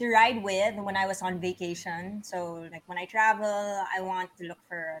to ride with when I was on vacation. So like when I travel, I want to look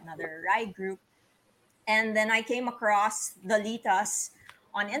for another ride group. And then I came across the Litas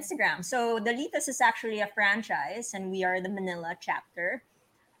on Instagram. So the Litas is actually a franchise and we are the Manila chapter.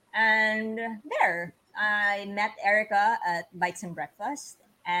 And there, I met Erica at Bikes and Breakfast.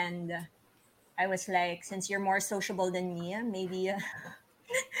 And I was like, since you're more sociable than me, maybe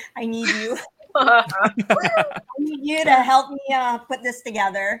I need you. I need you to help me put this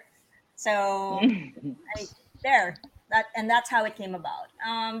together. So that's how it came about.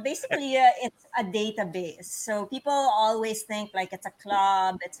 Basically, it's a database. So people always think like it's a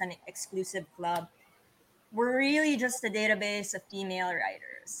club, it's an exclusive club. We're really just a database of female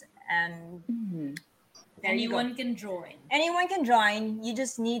riders, and anyone can join. Anyone can join. You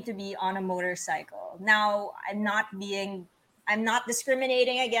just need to be on a motorcycle. Now, I'm not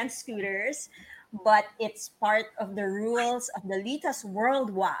discriminating against scooters, but it's part of the rules of the Litas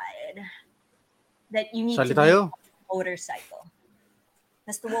worldwide that you need to be on a motorcycle.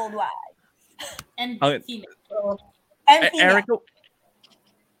 That's the worldwide. And female. And female. Erica,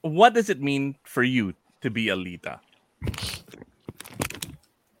 what does it mean for you to be a Lita?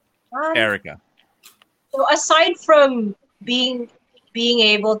 Erica. So aside from being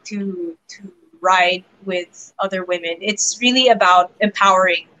able to ride with other women, it's really about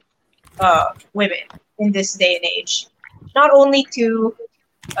empowering women in this day and age. Not only to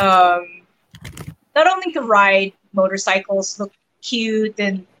ride motorcycles, look cute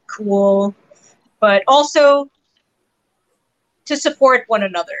and cool, but also to support one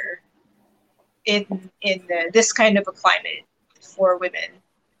another in this kind of a climate for women.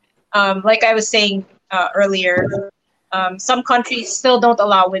 Like I was saying earlier, some countries still don't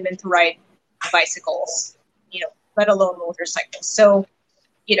allow women to ride bicycles, let alone motorcycles. So,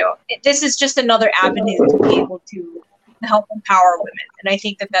 this is just another avenue to be able to help empower women. And I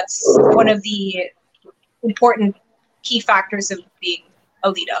think that that's one of the important key factors of being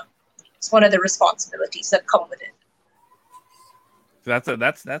a Lita. It's one of the responsibilities that come with it.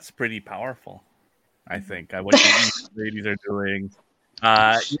 That's pretty powerful, I think. What you ladies are doing.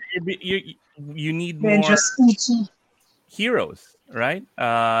 You need more heroes, right?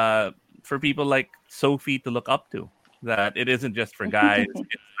 For people like Sophie to look up to. That it isn't just for guys.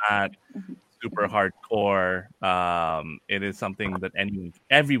 It's not super hardcore. It is something that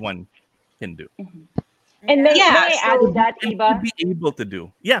everyone can do. And may I add to that, Iba? Be able to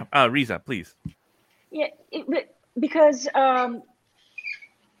do. Yeah, Riza, please. Yeah, because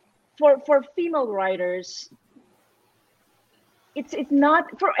for female riders, it's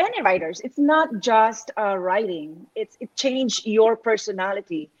not for any riders. It's not just riding. It changed your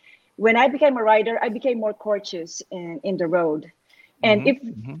personality. When I became a rider, I became more courteous in the road. And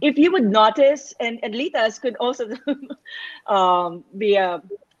if you would notice, and Litas could also be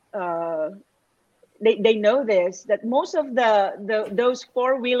they know this, that most of those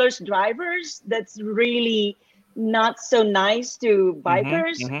four-wheelers drivers that's really not so nice to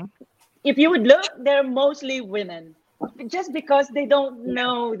bikers. If you would look, they're mostly women, just because they don't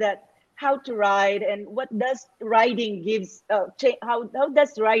know that how to ride and what does riding gives. How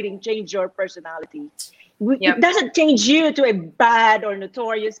does riding change your personality? It doesn't change you to a bad or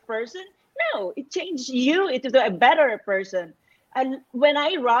notorious person. No, it changes you into a better person. And when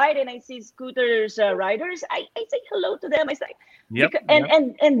I ride and I see scooters riders, I say hello to them. I say,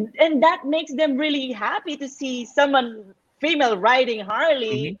 and that makes them really happy to see someone female riding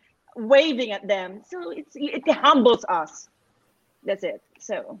Harley, waving at them. So it humbles us. That's it.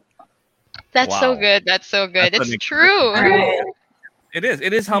 So that's so good. That's so good. It's true. It is.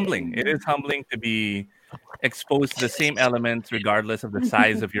 It is humbling. It is humbling to be exposed to the same elements, regardless of the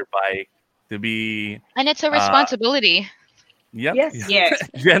size of your bike. To be, and it's a responsibility. Yep. Yes. Yes.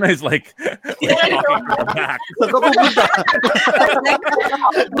 Jenna is like talking to her back.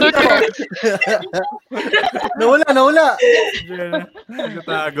 Nawala.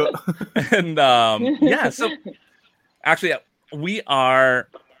 Nagtatago. And yeah, so actually we are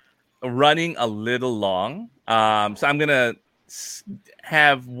running a little long. So I'm gonna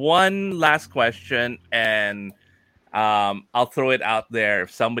have one last question, and I'll throw it out there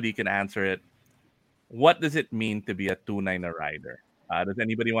if somebody can answer it. What does it mean to be a 2-9 rider? Does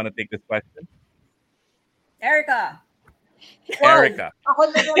anybody want to take this question? Erica. Erica.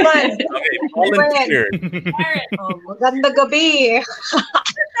 Ako na naman. Okay, volunteered. Oh, maganda gabi.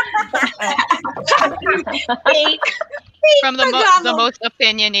 Fake. From the most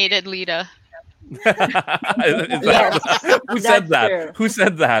opinionated Lita. Who said that? true. Who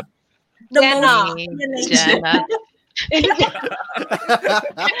said that? Jenna. Jenna.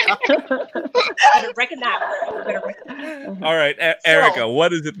 Better reckon that. All right, Erica, what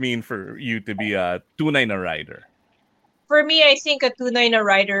does it mean for you to be a 2-9 rider? For me, I think a 2-9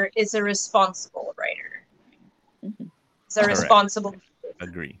 rider is a responsible rider. It's a Correct. responsible.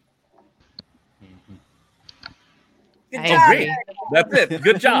 Agree. Good I job. agree. That's it.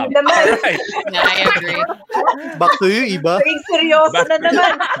 Good job. All Naman. right. Yeah, I agree. Back to you, Iba. Very seryoso na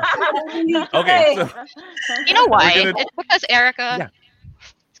naman. Okay, so You know why? We're gonna- It's because Erica. Yeah.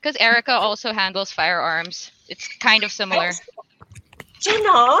 It's because Erica also handles firearms. It's kind of similar.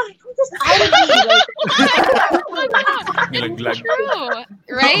 Jenna, just out of me. Nilaglag. True,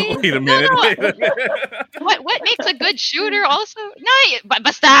 right? wait a minute. No. Wait a minute. What makes a good shooter also? No,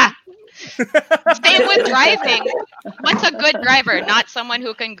 basta. Same with driving. What's a good driver? Not someone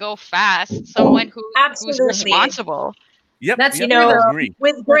who can go fast. Someone who's Absolutely. responsible. Yep. That's, yep, you know, I agree.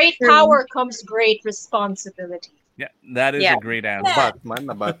 With great power comes great responsibility. Yeah, that is Yeah. a great answer. Batman.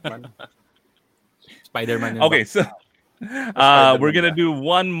 Spider-Man. yun Okay, ba? so we're gonna do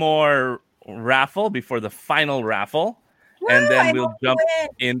one more raffle before the final raffle, and then I we'll hope you jump win.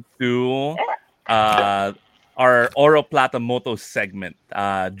 into our Oro Plata Moto segment.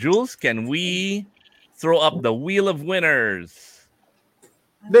 Jules, can we throw up the wheel of winners?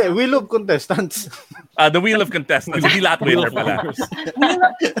 The wheel of contestants. The wheel of contestants. Hindi lahat winner pala. Wheel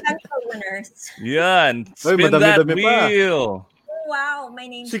of potential winners. Yan. Oy, Spin that madami-dami pa. wheel. Oh, wow, my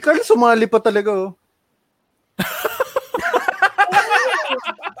name. Si Carl sumali pa talaga, oh.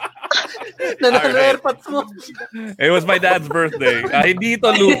 Nanalo Alright. airpods mo. It was my dad's birthday. Hindi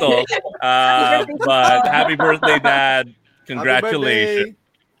ito luto. But happy birthday, Dad. Congratulations.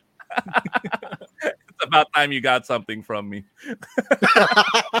 It's about time you got something from me.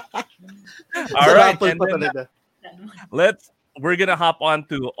 All right. Raffle And pa then talaga. we're going to hop on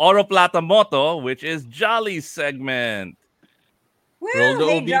to Oro Plata Moto, which is Jolly's segment. Woo, Roll the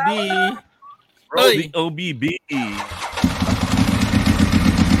hey, OBB. Jolly. Roll the OBB.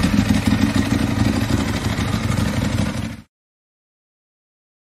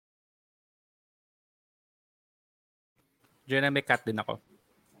 Jenna, may cat din ako.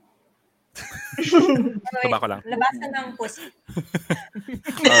 Okay, Taba ko lang. labasan ng pussy.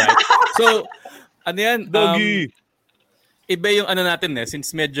 Alright. So, ano yan? Doggy. Iba yung ano natin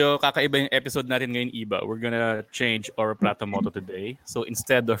since medyo kakaiba yung episode natin ngayon, Iba, we're gonna change our Plata Moto today. So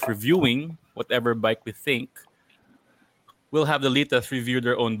instead of reviewing whatever bike we think, we'll have the Litas review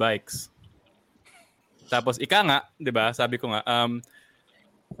their own bikes. Tapos ika nga, 'di ba? Sabi ko nga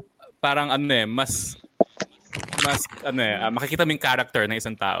parang mas makikita mo yung character ng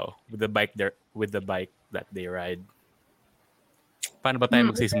isang tao with the bike that they ride. Paano ba tayo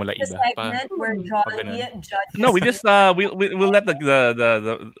magsisimula, This Iba? segment where Jolly judges. No, we just we'll let the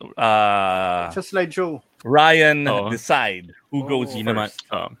It's a slideshow. Ryan decide who goes Yun first.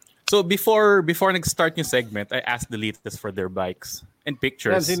 naman. So before nag-start yung segment, I asked the Litas for their bikes and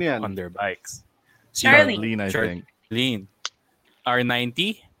pictures Yan, sino yan? on their bikes. Charlene, I think. Charlene.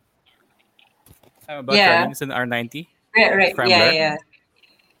 R90? Tama ba, Yeah. Charlene? It's an R90? Right. Scrambler? Yeah.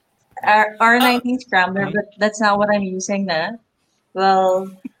 R90 Scrambler, but that's not what I'm using na. Well,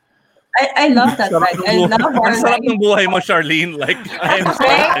 I love that bike. I love Ang sarap R90. ng buhay mo, Charlene. Like, I'm so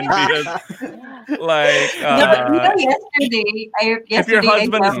envious. Like, Yesterday, if your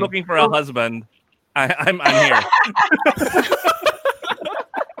husband is I looking for a husband, I'm here.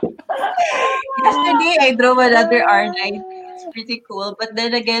 Yesterday, I drove another R90. It's pretty cool. But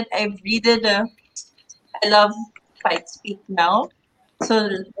then again, I've read I love Fight Speak now. So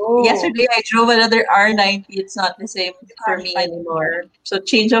yesterday, I drove another R90. It's not the same for me anymore. So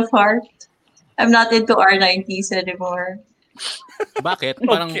change of heart. I'm not into R90s anymore. Bakit?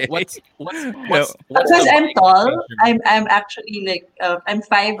 Parang Okay. what's Because the I'm bike tall. version? I'm actually like I'm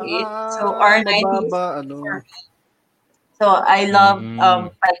 5'8". So R90s. Mababa, ano. So I love Mm.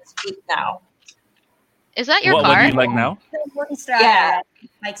 Pikes Peak now. Is that your What do car? you like now? Yeah,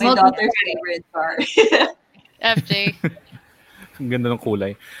 Like my daughter's favorite car. FJ. Ang ganda ng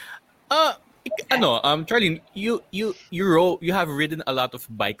kulay. Charlene, you have ridden a lot of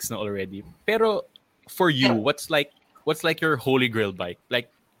bikes now already. Pero for you, what's like your holy grail bike? Like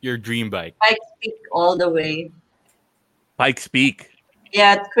your dream bike? Pikes Peak all the way. Pikes Peak.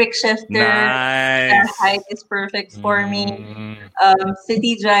 Yeah, quick shifter. Nice. The height is perfect for me.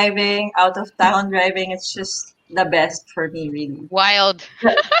 City driving, out of town driving, it's just the best for me, really. Wild.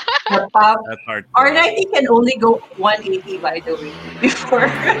 The pop That's hard. R90 can only go 180, by the way.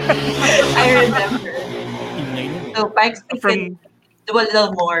 Before I remember. So Pikes Peak can do a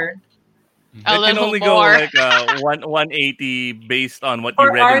little more. It can only go like 180 based on what you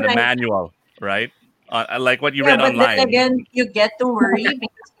For read in the R90. manual, right? Like what you Yeah, read but online. then again, you get to worry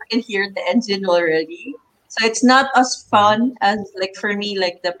because you can hear the engine already. So it's not as fun as like for me,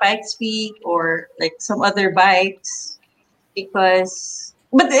 like the Pikes Peak or like some other bikes. But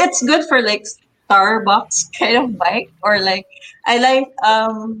it's good for like Starbucks kind of bike or like I like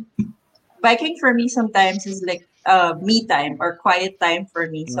biking for me sometimes is like me time or quiet time for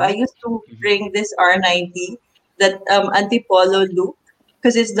me. So I used to bring this R90 that anti-polo loop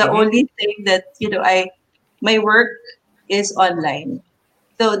because it's the only thing that my work is online.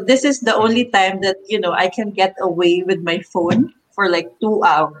 So this is the only time that I can get away with my phone for like 2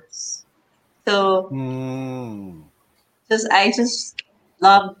 hours. So I just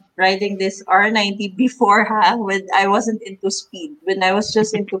love riding this R90 before when I wasn't into speed. When I was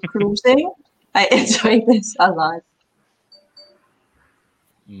just into cruising, I enjoy this a lot.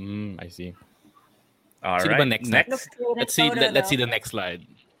 I see. All Sino right. ba next? Next. Let's see. Let's see the next slide.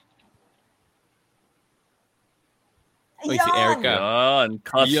 Oy, si Erica. Yan,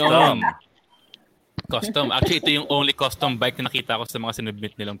 custom. Yan. Custom. Actually, ito yung only custom bike na nakita ko sa mga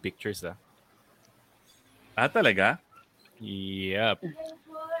sinubmit nilang pictures. Talaga? Yep.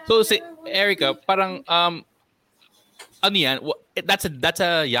 So si Erica, parang ano yan? That's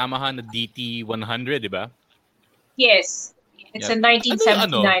a Yamaha na DT 100, di ba? Yes. It's a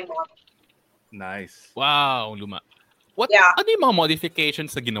 1979 model. Nice. Wow, luma. Ano yung mga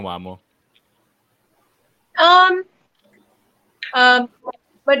modifications na ginawa mo?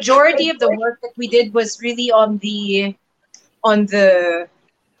 Majority of the work that we did was really on the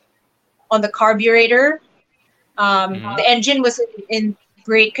carburetor. The engine was in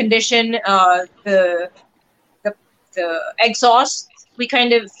great condition. The exhaust, we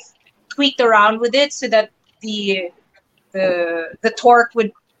kind of tweaked around with it so that the torque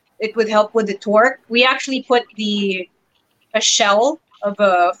would help with the torque. We actually put a shell of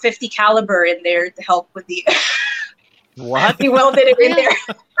a 50 caliber in there to help with the. What? We welded it in there.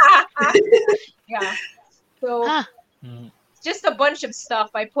 Yeah. So just a bunch of stuff.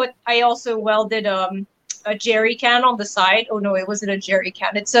 I also welded a jerry can on the side. Oh no, it wasn't a jerry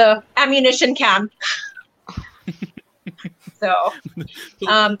can. It's a ammunition can. So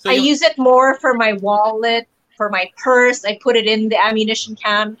I use it more for my wallet, for my purse. I put it in the ammunition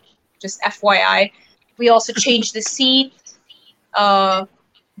can. Just FYI. We also changed the seat. The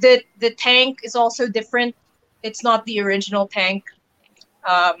tank is also different. It's not the original tank.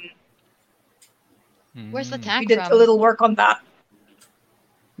 Where's the tank We did from? a little work on that.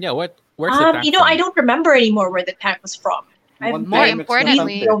 Yeah, where's the tank from? I don't remember anymore where the tank was from. More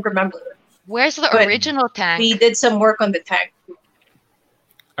importantly, I don't remember. Where's the But original tank? We did some work on the tank.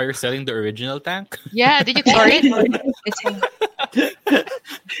 Are you selling the original tank? Yeah, did you keep it?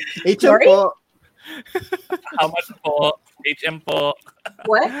 HM po. How much po? HM po.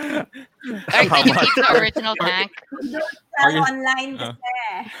 What? Did you keep the original tank? Online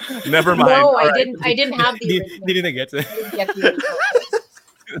Never mind. No, All I right. didn't have the original. Didn't I get it? I didn't get the original.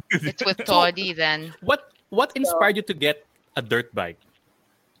 It's with Toddy then. What inspired you to get a dirt bike?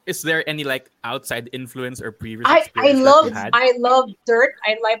 Is there any like outside influence or previous experience I love dirt.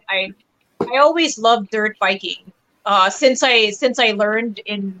 I always loved dirt biking. Since I learned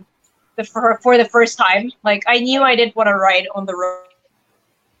for the first time, like I knew I didn't want to ride on the road.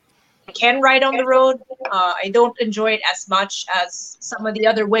 I can ride on the road. I don't enjoy it as much as some of the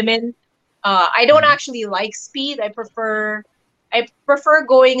other women. I don't actually like speed. I prefer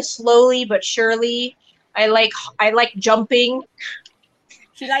going slowly but surely. I like jumping.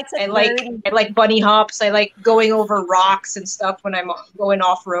 She likes it. I like bunny hops. I like going over rocks and stuff when I'm going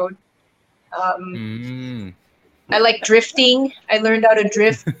off road. I like drifting. I learned how to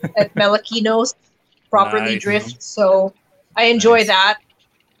drift at Melaquinos, properly Nice. drift. So I enjoy that.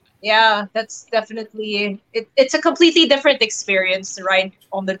 Yeah, that's definitely it's a completely different experience to ride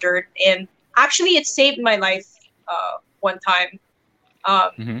on the dirt, and actually it saved my life one time.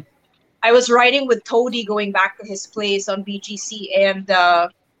 I was riding with Toady going back to his place on BGC, and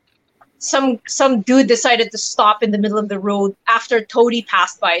some dude decided to stop in the middle of the road after Toady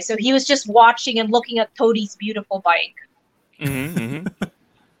passed by. So he was just watching and looking at Toady's beautiful bike. Hey,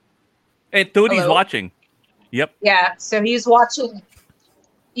 Toadie's Hello? watching. Yep. Yeah, so he was watching.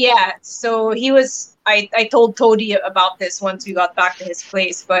 Yeah, so he was. I told Toady about this once we got back to his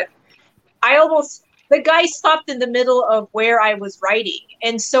place, but the guy stopped in the middle of where I was riding,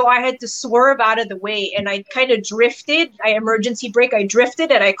 and so I had to swerve out of the way, and I kind of drifted. I emergency brake. I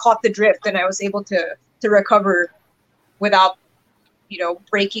drifted, and I caught the drift, and I was able to recover without,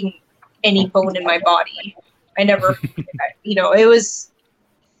 breaking any bone in my body. I never,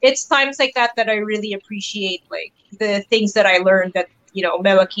 it's times like that I really appreciate, like, the things that I learned at,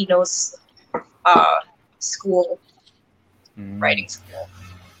 Melakino's school, riding school.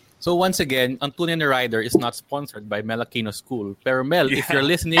 So once again, ang Tunay na Rider is not sponsored by Melakino School. Pero Mel, if you're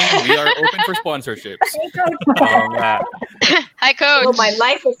listening, we are open for sponsorships. Hi, Coach. Well, my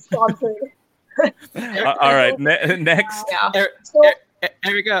life is sponsored. All right, next.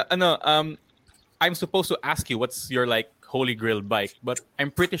 Erica, I'm supposed to ask you what's your holy grail bike, but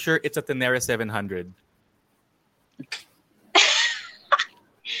I'm pretty sure it's a Tenere 700.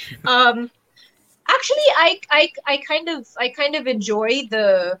 Actually, I kind of enjoy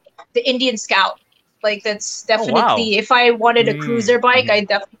the Indian Scout. Like, that's definitely, if I wanted a cruiser bike, I'd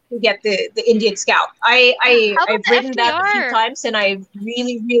definitely get the Indian Scout. I've ridden that a few times, and I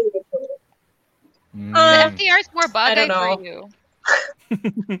really, really enjoy it. The FDR is more bagay for you.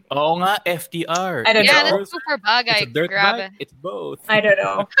 Oo nga, FDR. I don't know. Yeah, that's super bagay. It's a dirt bike. It's both. I don't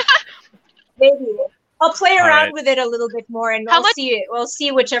know. Maybe I'll play around right. with it a little bit more, and we'll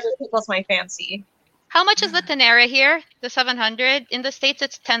see whichever tickles my fancy. How much is the Tenere here? The 700? In the States,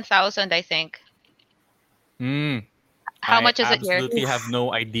 it's 10,000, I think. How much is it here? I absolutely have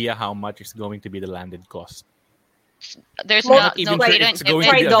no idea how much is going to be the landed cost. There's not even sure it's going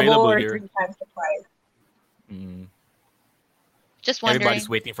to be available or here. 3 times the price. Just wondering. Everybody's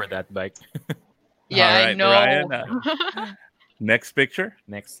waiting for that bike. Yeah, All right, I know. Ryan, next picture.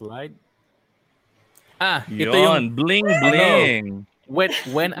 Next slide. Ito Yon, yung bling bling.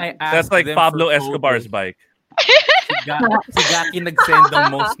 When I asked That's like them Pablo for Escobar's photos, bike. si Gaki nag-send the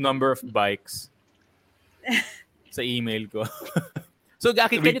most number of bikes sa email ko. So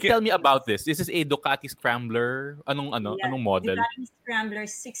Gaki, can you tell me about this? This is a Ducati Scrambler. Anong model? Ducati Scrambler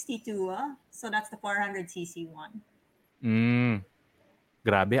 62. So that's the 400cc one.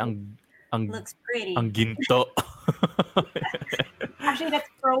 Grabe, ang looks pretty. Ang ginto. Actually, that's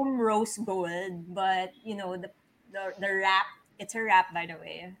chrome rose gold, but the wrap. It's a wrap, by the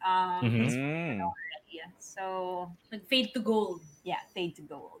way. So like fade to gold. Yeah, fade to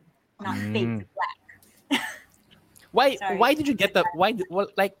gold, not fade to black. Why did you get that? Why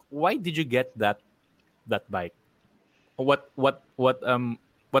did you get that bike? What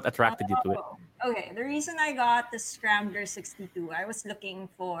attracted you to it? Okay, the reason I got the Scrambler 62, I was looking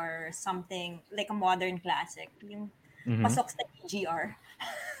for something like a modern classic. Yung pasok sa DGR.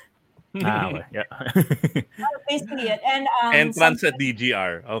 Okay. Yeah. Basically it. And entrance at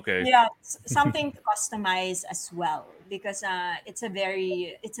DGR. Okay. Yeah, something to customize as well, because it's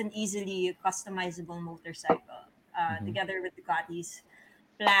an easily customizable motorcycle. Together with Ducati's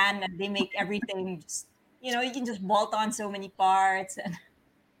plan, and they make everything just, you can just bolt on so many parts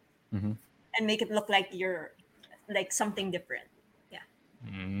and make it look like you're like something different. Yeah.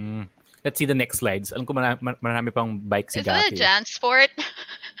 Let's see the next slides. Alam ko marami pang bike si Is Gaki. it a JanSport?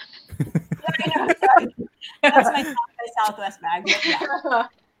 I know, sorry. That's my South by Southwest bag.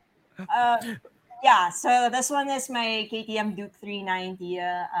 Yeah. So this one is my KTM Duke 390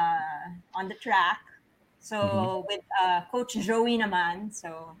 on the track. So with Coach Joey naman.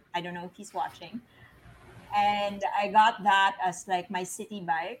 So I don't know if he's watching. And I got that as like my city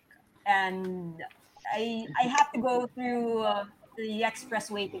bike. And I have to go through the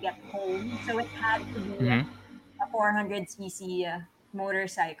expressway to get home. So it had to be a 400cc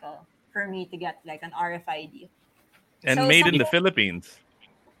motorcycle for me to get like an RFID. And So made in something- the Philippines.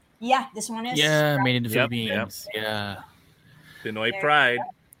 Yeah, this one is. made in the Yep, Philippines. Yeah. Pinoy pride.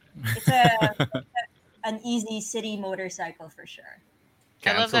 It's an easy city motorcycle for sure.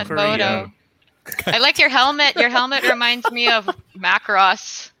 I love Cancel that Korea. photo. I like your helmet. Your helmet reminds me of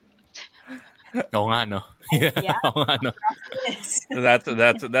Macross. Oo nga, no? Yeah. Oo nga, no?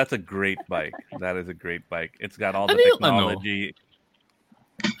 That's a great bike. That is a great bike. It's got all the Ano yung technology.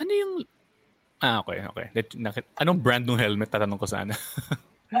 Ano yung... okay. Anong brand ng helmet? Tatanong ko sana.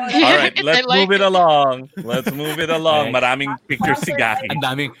 All right, let's I like move it along. Let's move it along. Maraming pictures si Gaki. Ang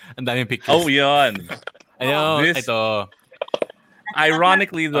daming pictures. Oh, yun. Ayun, This- ito.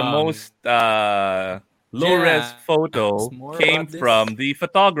 Ironically, the most low-res photo more came about this. from the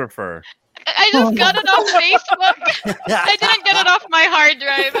photographer. I just got it off Facebook. I didn't get it off my hard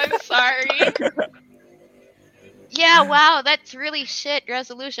drive. I'm sorry. Yeah, wow, that's really shit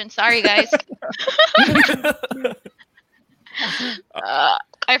resolution. Sorry, guys.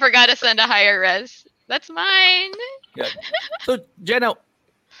 I forgot to send a higher res. That's mine. Yeah. So, Jenna,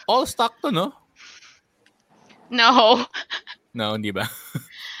 all stock to, no? No, No, hindi ba?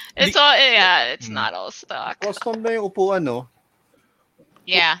 it's all. Yeah, it's not all stock. Custom na yung upuan, no?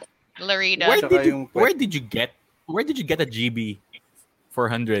 Yeah, Larita. Where did you get a GB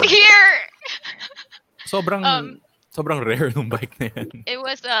 400? Here. Sobrang rare nung bike na yan. It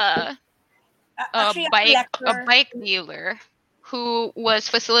was Actually, a bike dealer who was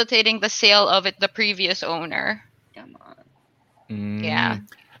facilitating the sale of it, the previous owner. Yeah.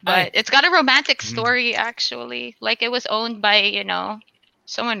 But it's got a romantic story, actually. Like, it was owned by,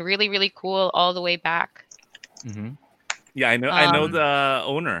 someone really, really cool all the way back. Mm-hmm. Yeah, I know the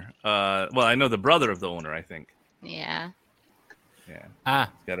owner. Well, I know the brother of the owner, I think. Yeah. Yeah.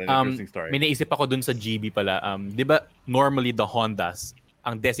 It's got an interesting story. May naisip ako dun sa GB pala. Di ba, normally the Hondas,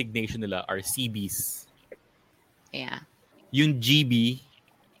 ang designation nila are CBs. Yeah. Yung GB,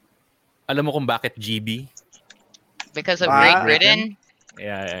 alam mo kung bakit GB? Because of Great Britain?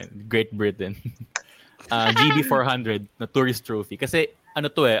 Yeah, Great Britain. GB 400 na tourist trophy. Kasi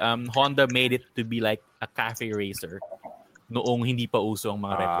Honda made it to be like a cafe racer noong hindi pa uso ang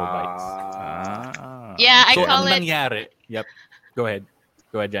mga retro bikes. Yeah, I so, call it... nangyari? Yep. Go ahead,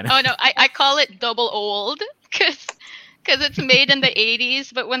 Jenna. Oh, no, I call it double old because it's made in the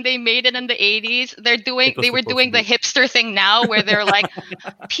 80s, but when they made it in the 80s, they were doing the hipster thing now where they're like,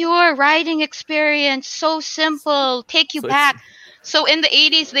 pure riding experience, so simple, take you back. So in the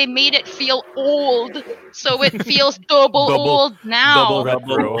 80s, they made it feel old. So it feels double old now.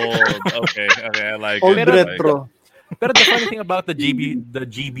 Double old. Okay, I like old it. retro. Pero the funny thing about the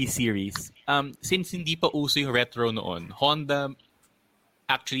GB series, since hindi pa uso yung retro noon, Honda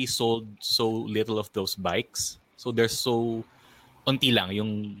actually sold so little of those bikes. So there's so unti lang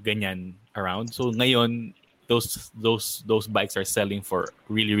yung ganyan around. So ngayon, those bikes are selling for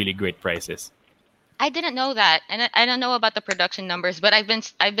really, really great prices. I didn't know that, and I don't know about the production numbers, but I've been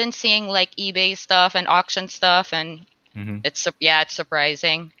seeing like eBay stuff and auction stuff, and it's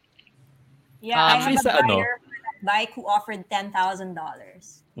surprising. Yeah, I have a buyer for that bike who offered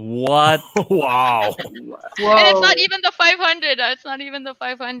 $10,000. What? Wow. And it's not even the 500. It's not even the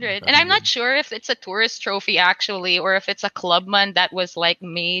 500. And I'm not sure if it's a tourist trophy actually, or if it's a clubman that was like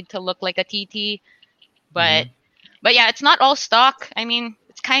made to look like a TT. But yeah, it's not all stock. I mean,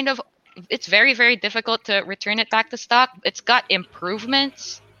 it's very, very difficult to return it back to stock. It's got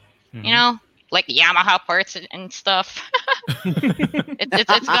improvements, like Yamaha parts and stuff.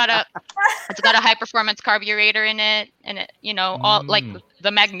 it's got a high performance carburetor in it, and it, all like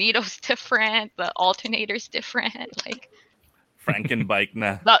the magneto's different, the alternator's different, like Frankenbike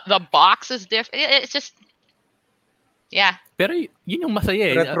na. The box is different. It's just yeah. Pero yun yung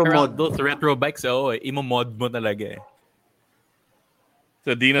masaya retro mod. Those retro bikes, imo-mod mo talaga eh.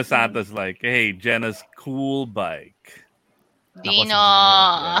 So Dino Santos like, hey, Jenna's cool bike. Dino,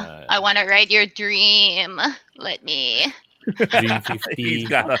 I want to ride your dream. Let me. Dream 50.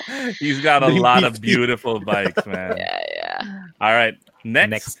 He's got a lot of beautiful bikes, man. Yeah. All right,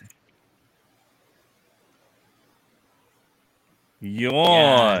 next.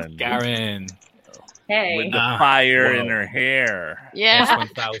 Yawn. Karen. Hey. With the fire in her hair. Yeah.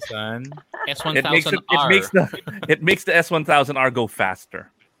 S1000. S1000R. It makes the S1000R go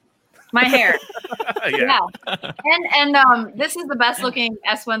faster. My hair. Yeah. And this is the best looking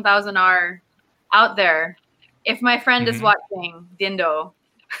S1000R out there. If my friend is watching, Dindo.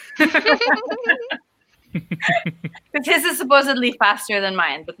 Because his is supposedly faster than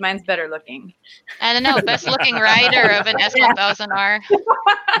mine, but mine's better looking. I don't know. Best looking rider of an S1000R.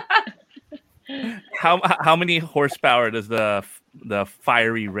 How many horsepower does the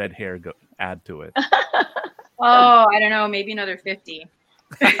fiery red hair add to it? Oh, I don't know. Maybe another 50.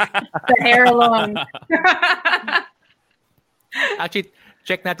 The hair alone. Actually,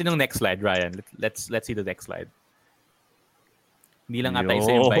 check natin yung next slide, Ryan. Let's see the next slide. Hindi lang ata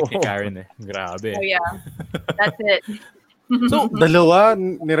isa yung bike ni Karen eh. Grabe. Oh yeah. That's it. So, dalawa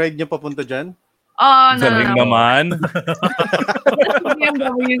ni-ride niya papunta dyan? Oh, no. Galing naman.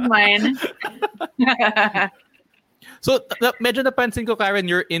 BMW's mine. So, medyo napansin ko, Karen,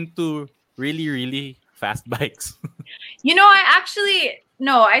 you're into really, really fast bikes.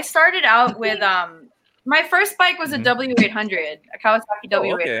 I started out with My first bike was a W800, a Kawasaki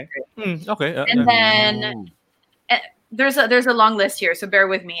W800. Okay. And then there's a long list here, so bear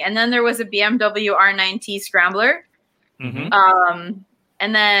with me. And then there was a BMW R9T Scrambler. And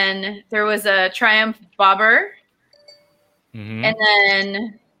then there was a Triumph Bobber. And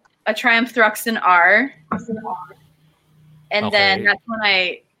then a Triumph Thruxton R. And then that's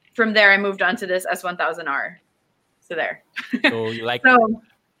when from there I moved on to this S1000R. So there. So you like so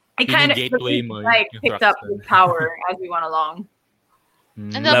it kind of gateway picked up with power as we went along.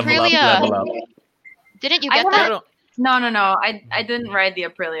 And the Aprilia. Didn't you get that? No. I didn't ride the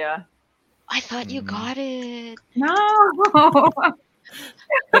Aprilia. I thought you got it. No.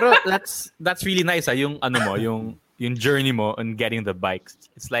 Pero that's really nice. Yung yung journey mo on getting the bikes.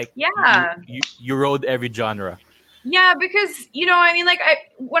 It's like you rode every genre. Yeah, because I mean, like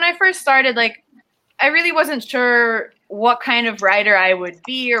when I first started, like I really wasn't sure what kind of rider I would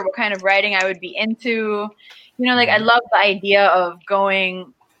be or what kind of riding I would be into. Like I love the idea of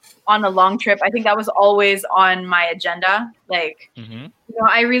going on a long trip. I think that was always on my agenda. Like,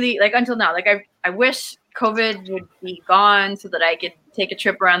 I really like until now, like I wish COVID would be gone so that I could take a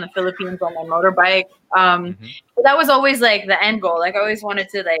trip around the Philippines on my motorbike. But that was always like the end goal. Like I always wanted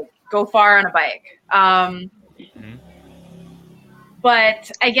to like go far on a bike.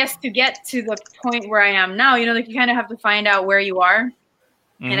 But I guess to get to the point where I am now, like you kind of have to find out where you are.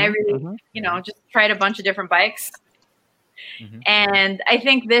 And I really, just tried a bunch of different bikes. And I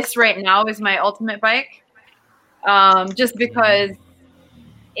think this right now is my ultimate bike. Just because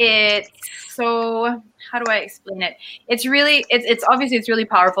it's so, how do I explain it? It's really, it's obviously it's really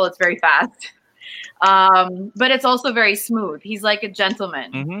powerful. It's very fast. But it's also very smooth. He's like a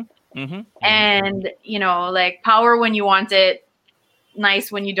gentleman. And, like power when you want it,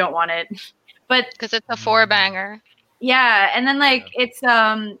 nice when you don't want it. But because it's a 4-banger. Yeah, and then like it's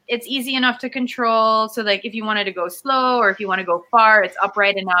easy enough to control. So like if you wanted to go slow or if you want to go far, it's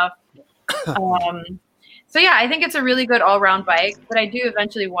upright enough. So yeah, I think it's a really good all-round bike. But I do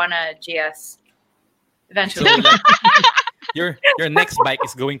eventually want a GS. Eventually, so, like, your next bike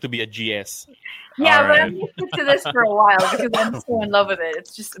is going to be a GS. Yeah, but I'm gonna stick to this for a while because I'm so in love with it.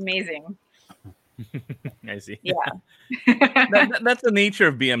 It's just amazing. I see. Yeah. That's the nature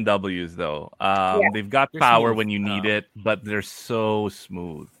of BMWs, though. They've got power smooth. when you need it, but they're so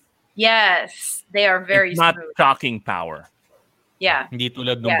smooth. Yes, they are very it's not smooth. shocking power. Yeah. Hindi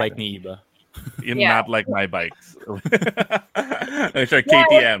tulad ng bike ni Iba. Not like my bikes. Which are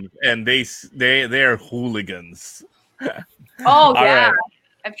KTMs, and they're hooligans. Oh yeah, right.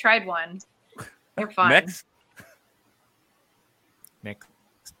 I've tried one. They're fun. Next.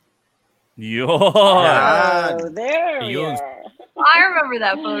 Yo. Oh, there we are. I remember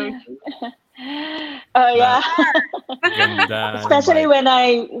that photo. Oh yeah. Especially when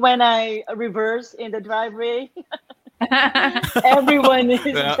I reverse in the driveway. Everyone is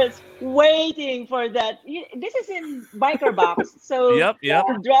just waiting for that. This is in biker box, so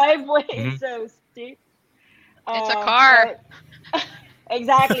the driveway is so steep. It's a car.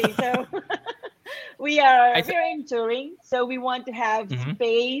 Exactly. So we're in touring, so we want to have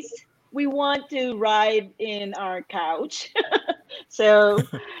space. We want to ride in our couch. So,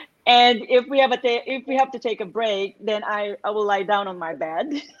 and if we have to take a break, then I will lie down on my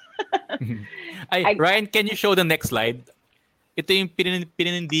bed. Ryan, can you show the next slide? Ito yung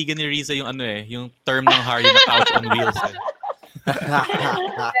pininindigan ni Riza yung yung term ng Harley na couch on wheels.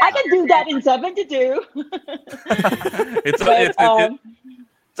 I can do that in 72.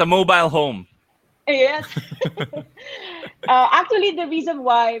 It's a mobile home. Yes. Actually, the reason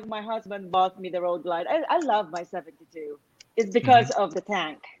why my husband bought me the Road Glide, I love my 72, is because of the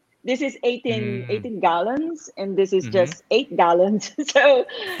tank. This is 18 gallons, and this is just 8 gallons. So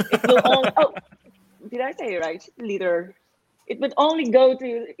it will only. Oh, did I say it right? Liter. It would only go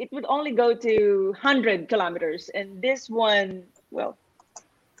to 100 kilometers, and this one,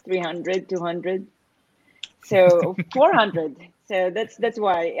 300, 200, so 400. So that's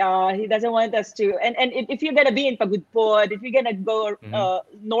why he doesn't want us to. And if you're gonna be in Pagudpod, if you're gonna go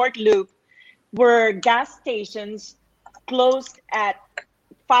North Loop, where gas stations closed at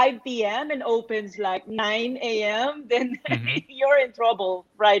 5 p.m. and opens like 9 a.m., then you're in trouble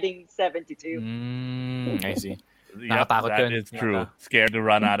riding 72. I see. Yep, that is true. Scared to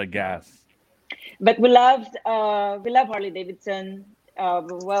run out of gas. But we love Harley Davidson.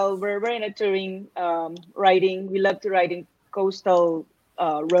 We're in a touring riding. We love to ride in coastal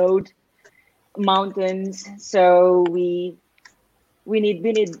road, mountains. So we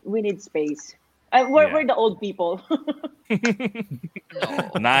need space. We're the old people.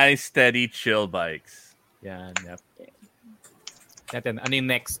 Nice, steady, chill bikes. Yeah. Yep. Natin, ano yung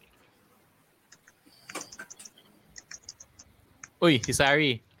next? Uy, si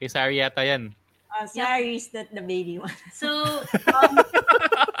Sari. Kay Sari yata yan. Sorry, is that the baby one? So,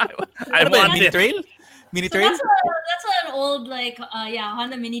 I want Mini it. trail? Mini so trail? that's an old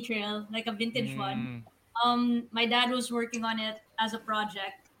Honda Mini Trail, like a vintage one. My dad was working on it as a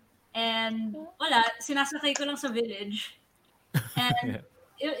project, and sinasakay ko lang sa village, and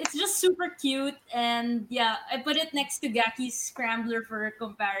it's just super cute. And yeah, I put it next to Gaki's Scrambler for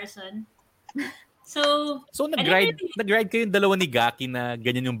comparison. So nag-ride kayong dalawa ni Gaki na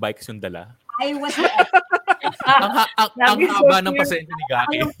ganyan yung bikes yung dala? I was ang haba ng pasensya ni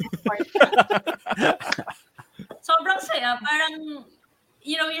Gaki. Sobrang saya. Parang,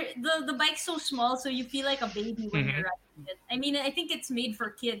 the bike's so small, so you feel like a baby when you're riding it. I mean, I think it's made for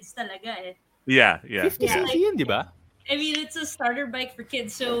kids talaga eh. Yeah. 50cc yun, di ba? I mean, it's a starter bike for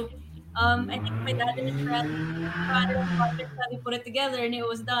kids. So, I think my dad and his friend put it together and it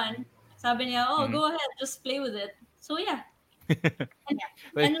was done. Sabi niya, go ahead, just play with it. So, yeah.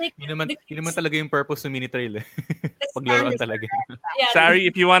 And like, yun naman talaga yung purpose ng mini trail eh. Paglaruan talaga. Yeah. Sorry,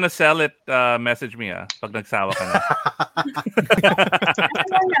 if you want to sell it, message me pag nagsawa ka na.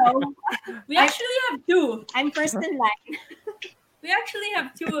 I don't know. We actually have two. I'm first in line. We actually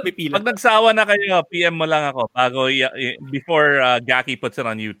have two. Pag nagsawa na kayo, PM mo lang ako before Gaki puts it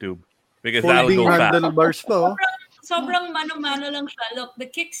on YouTube. Because that'll Folding go fast. handlebars po. Sobrang mano-mano lang siya. Look, the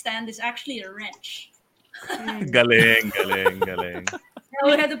kickstand is actually a wrench. Galing.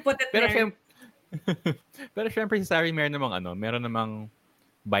 We had to put it there. Pero syempre si Sari meron namang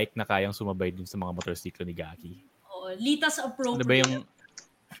bike na kayang sumabay dun sa mga motorsiklo ni Gaki. Oh, Litas appropriate. Ano ba yung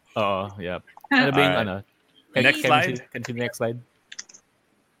yep. Ano ba yung Next slide. Can you see the next slide?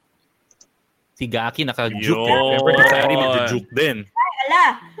 Si Gaki naka-juke. Remember si Sari medyo-juke din. Ay, ala!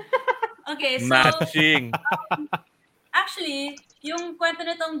 Okay, so matching. Actually, yung kwento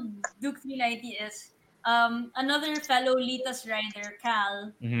nitong Duke 390 is another fellow Litas rider,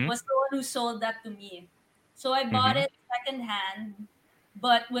 Cal, was the one who sold that to me. So I bought it secondhand,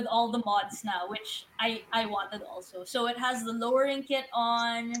 but with all the mods now, which I wanted also. So it has the lowering kit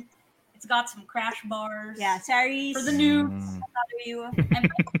on. It's got some crash bars. Yeah, sorry. For the noobs.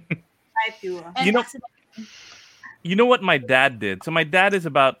 You know what my dad did? So my dad is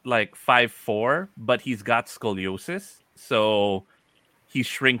about like 5'4", but he's got scoliosis, so he's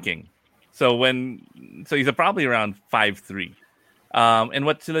shrinking. So he's probably around 5'3". And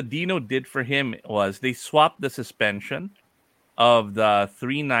what Dino did for him was they swapped the suspension of the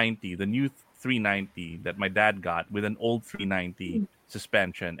 390, the new 390 that my dad got, with an old 390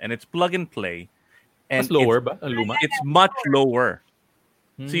 suspension, and it's plug and play. And it's lower, ba? Luma? It's much lower.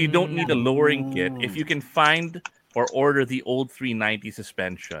 So you don't need a lowering kit if you can find or order the old 390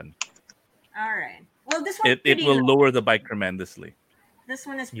 suspension. All right. Well, this one it will lower the bike tremendously. This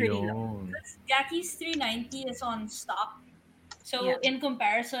one is pretty low. Gaki's 390 is on stock. So in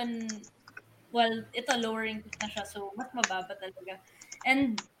comparison, well, ito lowering na siya, so mas mababa talaga.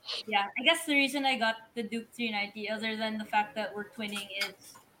 And yeah, I guess the reason I got the Duke 390, other than the fact that we're twinning,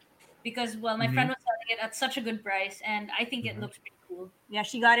 is because my friend was selling it at such a good price, and I think it looks pretty cool. Yeah,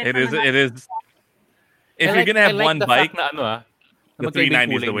 she got it. It is. If you're gonna have one bike, na the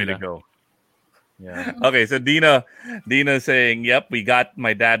 390 is the way to go. Yeah. Okay, so Dina saying, "Yep, we got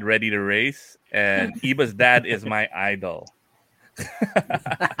my dad ready to race, and Iba's dad is my idol."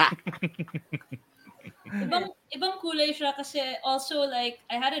 Ibang kulay siya kasi also like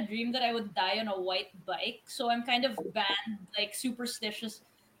I had a dream that I would die on a white bike, so I'm kind of banned like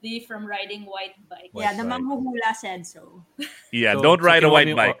superstitiously from riding white bikes. Yeah, the manghuhula said so. Yeah, don't ride a white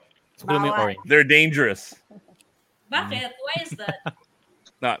bike. They're dangerous. Bakit? Why is that?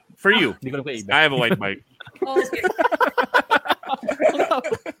 Not for you. I have a white bike. Oh, okay.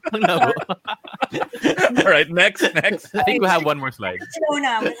 All right, next. I think we have one more slide.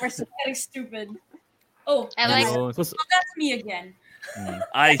 No, we're getting stupid. Oh, I like. So that's me again.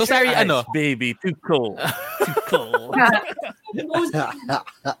 Ice, baby, too cold. Too cold.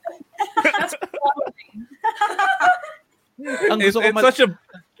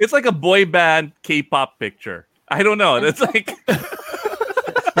 It's like a boy band K-pop picture. I don't know. It's like.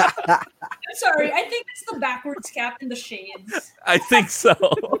 I'm sorry. I think it's the backwards cap and the shades. I think so.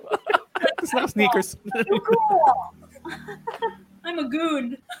 It's not sneakers. Cool. I'm a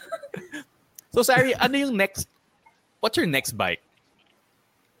goon. So, Sari, ano yung next? What's your next bike?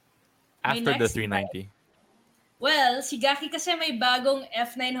 After the 390. Bike? Well, si Gaki kasi may bagong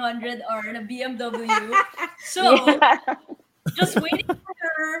F900R na BMW. So, just waiting for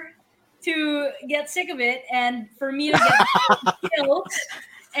her to get sick of it and for me to get killed.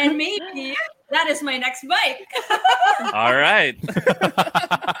 And maybe that is my next bike. All right.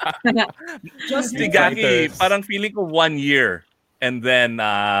 Just si Gaki, parang feeling ko 1 year And then,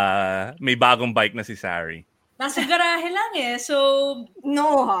 may bagong bike na si Sari. Nasa garahe lang eh. So,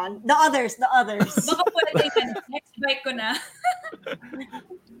 no, hon. The others. Baka pwede yan. Next bike ko na.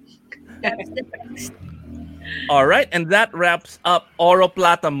 That's the next. All right, and that wraps up Oro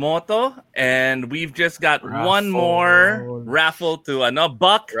Plata Moto, and we've just got one more raffle to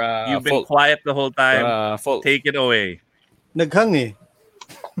Buck. You've been quiet the whole time. Take it away. Naghang eh.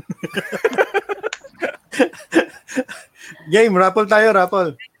 Game, raffle tayo,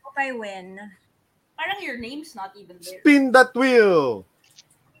 raffle. I hope I win. Parang your name's not even there. Spin that wheel.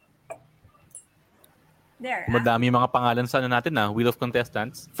 There. Madami mga pangalan sa natin Wheel of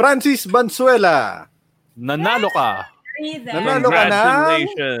Contestants. Francis Bansuela. Nanalo ka. Nanalo ka na.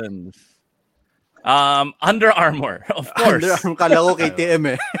 Congratulations. Under Armour, of course. Under Armour, kala ko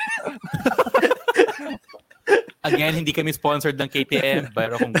KTM eh. Again, hindi kami sponsored ng KTM,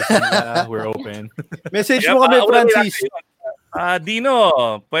 pero kung gusto nila, we're open. Message mo kami, Francis.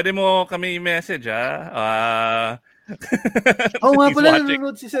 Dino, pwede mo kami message, Oo nga pala,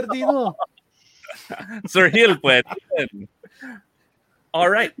 nanonood si Sir Dino. Sir Hill, pwede. All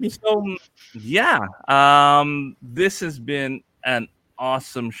right. So, yeah. This has been an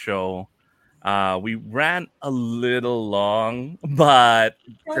awesome show. We ran a little long, but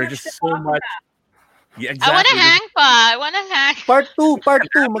there's just so much. Yeah, exactly. I want to hang. Part 2.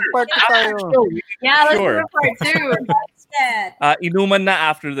 Mag-part 2 tayo. Yeah, let's do part 2. Inuman na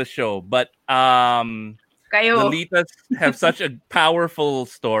after the show. But the Litas have such a powerful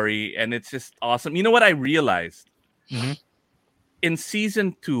story, and it's just awesome. You know what I realized? Mm-hmm. In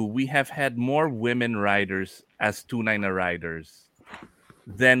season 2, we have had more women riders as 2-9 riders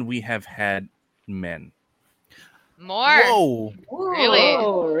than we have had men. More. Whoa. Really?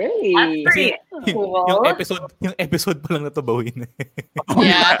 Oh, really? Kasi yung episode pa lang natubawin.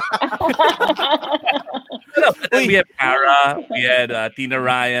 Yeah. We have Cara, we had Tina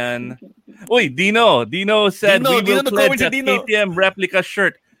Ryan. Uy, Dino said we will pledge a KTM replica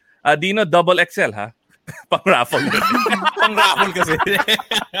shirt. Dino, double XL, ha? Pang-raffle. Pang-raffle kasi.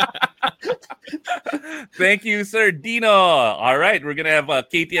 Thank you, Sir Dino. All right, we're going to have a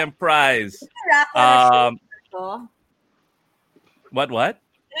KTM prize. What?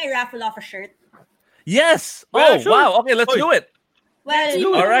 Can I raffle off a shirt? Yes. Yeah, oh, sure. Wow. Okay, let's do it.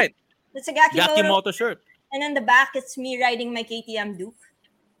 Well, all right. It's a Gaki Moto shirt. And in the back, it's me riding my KTM Duke.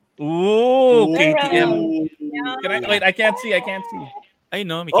 Ooh, KTM. Wait, I can't see. I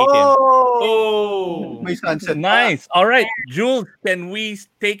know, may KTM. Oh, may sunset. Nice. All right, Jules, can we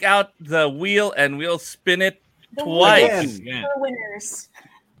take out the wheel and we'll spin it twice? Yeah. Winners.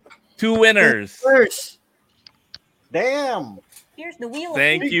 2 winners. First. Damn. Here's the wheel.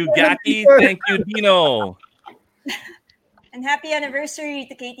 Thank you, Gaki. Thank you, Dino. And happy anniversary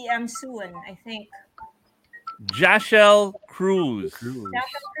to KTM soon, I think. Jashel Cruz.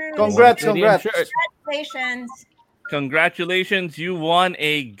 Congrats. Congratulations. You won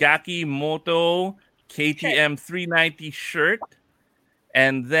a Gaki Moto KTM 390 shirt.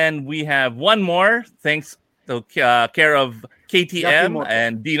 And then we have one more, thanks to care of KTM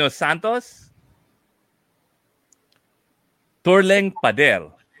and Dino Santos. Torleng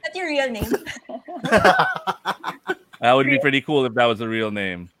Pader. That's your real name. That would be pretty cool if that was a real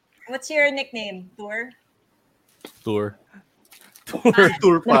name. What's your nickname? Tour.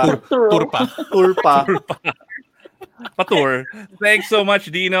 Patur. Thanks so much,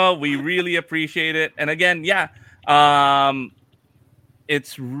 Dino. We really appreciate it. And again,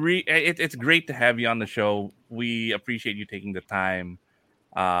 it's great to have you on the show. We appreciate you taking the time.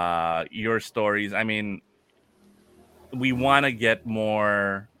 Your stories. I mean, we want to get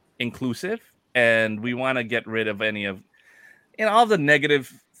more inclusive, and we want to get rid of any of all the negative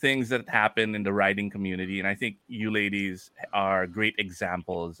things that happen in the riding community. And I think you ladies are great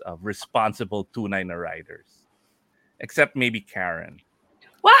examples of responsible 2-9 riders. Except maybe Karen.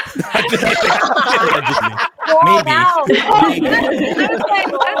 What?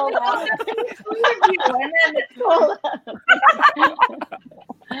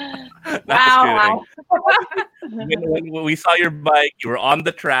 Wow. When we saw your bike, you were on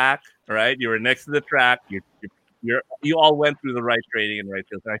the track, right? You were next to the track. You all went through the right training and right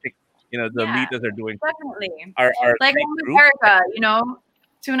field. And I think the Litas are doing definitely. Our like with Erica,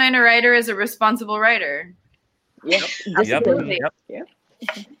 2-9 rider is a responsible rider. Yep. Yep.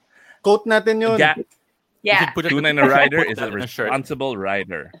 Quote natin yun. Yeah. 2-9 rider is a responsible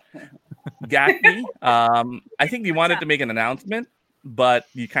rider. Gaki, I think you wanted to make an announcement, but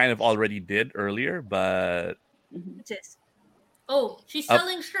you kind of already did earlier. But she's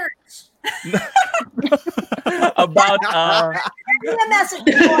selling shirts.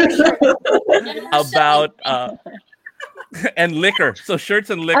 And liquor. So shirts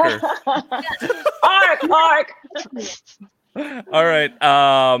and liquor. Ark. All right.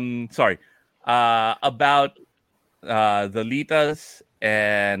 Sorry. About the Litas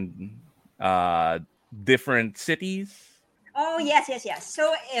and different cities. Oh, yes.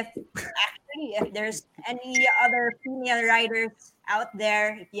 So if there's any other female riders out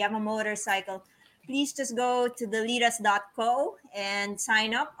there, if you have a motorcycle, please just go to thelitas.co and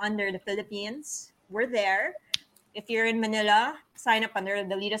sign up under the Philippines. We're there. If you're in Manila, sign up under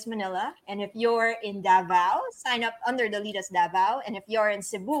the Litas Manila. And if you're in Davao, sign up under the Litas Davao. And if you're in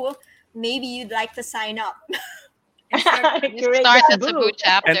Cebu, maybe you'd like to sign up. Start the Cebu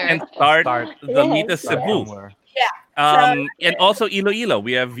chapter. And start the Litas Cebu. Yeah. And also Iloilo.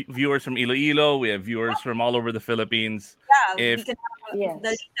 We have viewers from Iloilo. We have viewers from all over the Philippines. Yeah, we can have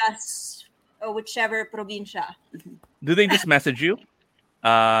the Litas, whichever probinsya. Do they just message you?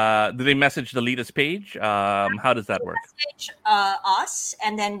 Do they message the Litas page? How does that work? Message us,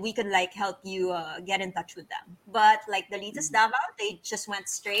 and then we could help you get in touch with them. But the Litas Davao, they just went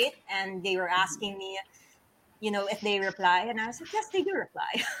straight, and they were asking me, if they reply, and I was like, yes, they do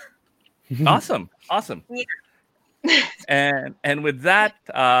reply. Awesome. Yeah. And with that,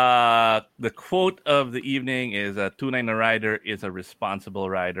 the quote of the evening is a 2-9 rider is a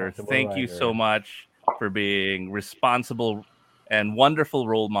responsible rider. Thank you so much for being responsible and wonderful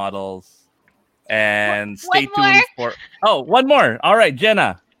role models. And stay tuned for one more. All right,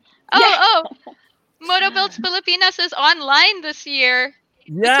 Jenna. Moto Builds Pilipinas is online this year.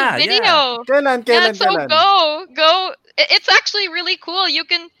 Yeah, it's a video. Kailan? So go. It's actually really cool. You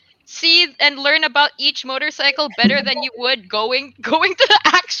can see and learn about each motorcycle better than you would going to the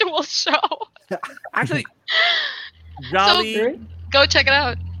actual show. Actually, Jolly, so, go check it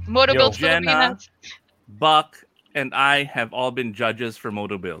out. Moto Builds Pilipinas. Buck, and I have all been judges for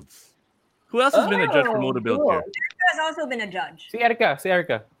Moto Builds. Who else has been a judge for Moto Builds here? Erica has also been a judge. Si Erica.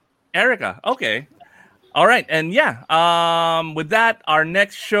 Erica, okay. All right, and with that, our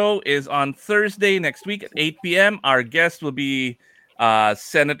next show is on Thursday next week at 8 p.m. Our guest will be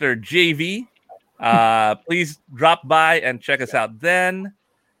Senator JV. Please drop by and check us out then.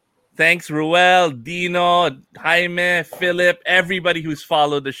 Thanks, Ruel, Dino, Jaime, Philip, everybody who's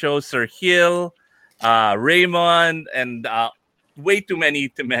followed the show, Sir Hill, Raymond, and way too many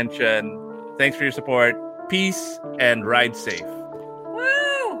to mention. Thanks for your support. Peace and ride safe.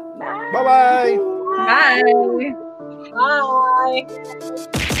 Woo! Bye-bye. Bye. Bye.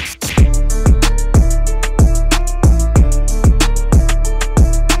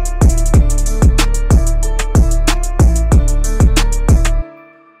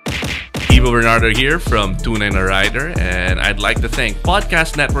 Ivo Bernardo here from 2-9 Rider, and I'd like to thank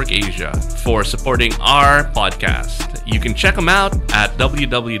Podcast Network Asia for supporting our podcast. You can check them out at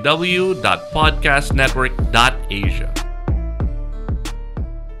www.podcastnetwork.asia.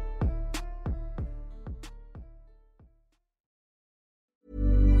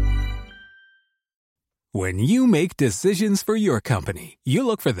 When you make decisions for your company, you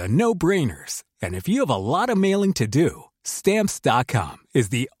look for the no-brainers. And if you have a lot of mailing to do, Stamps.com is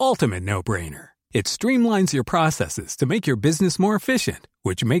the ultimate no-brainer. It streamlines your processes to make your business more efficient,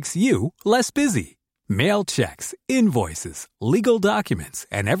 which makes you less busy. Mail checks, invoices, legal documents,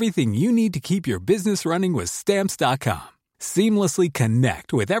 and everything you need to keep your business running with Stamps.com. Seamlessly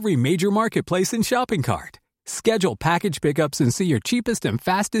connect with every major marketplace and shopping cart. Schedule package pickups and see your cheapest and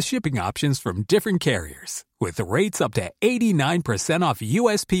fastest shipping options from different carriers, with rates up to 89% off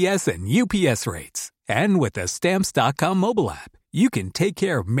USPS and UPS rates. And with the Stamps.com mobile app, you can take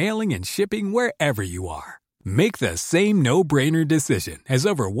care of mailing and shipping wherever you are. Make the same no-brainer decision as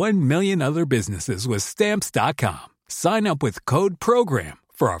over 1 million other businesses with Stamps.com. Sign up with code PROGRAM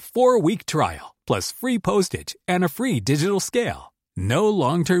for a 4-week trial, plus free postage and a free digital scale. No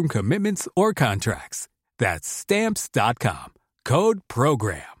long-term commitments or contracts. That's Stamps.com. Code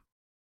PROGRAM.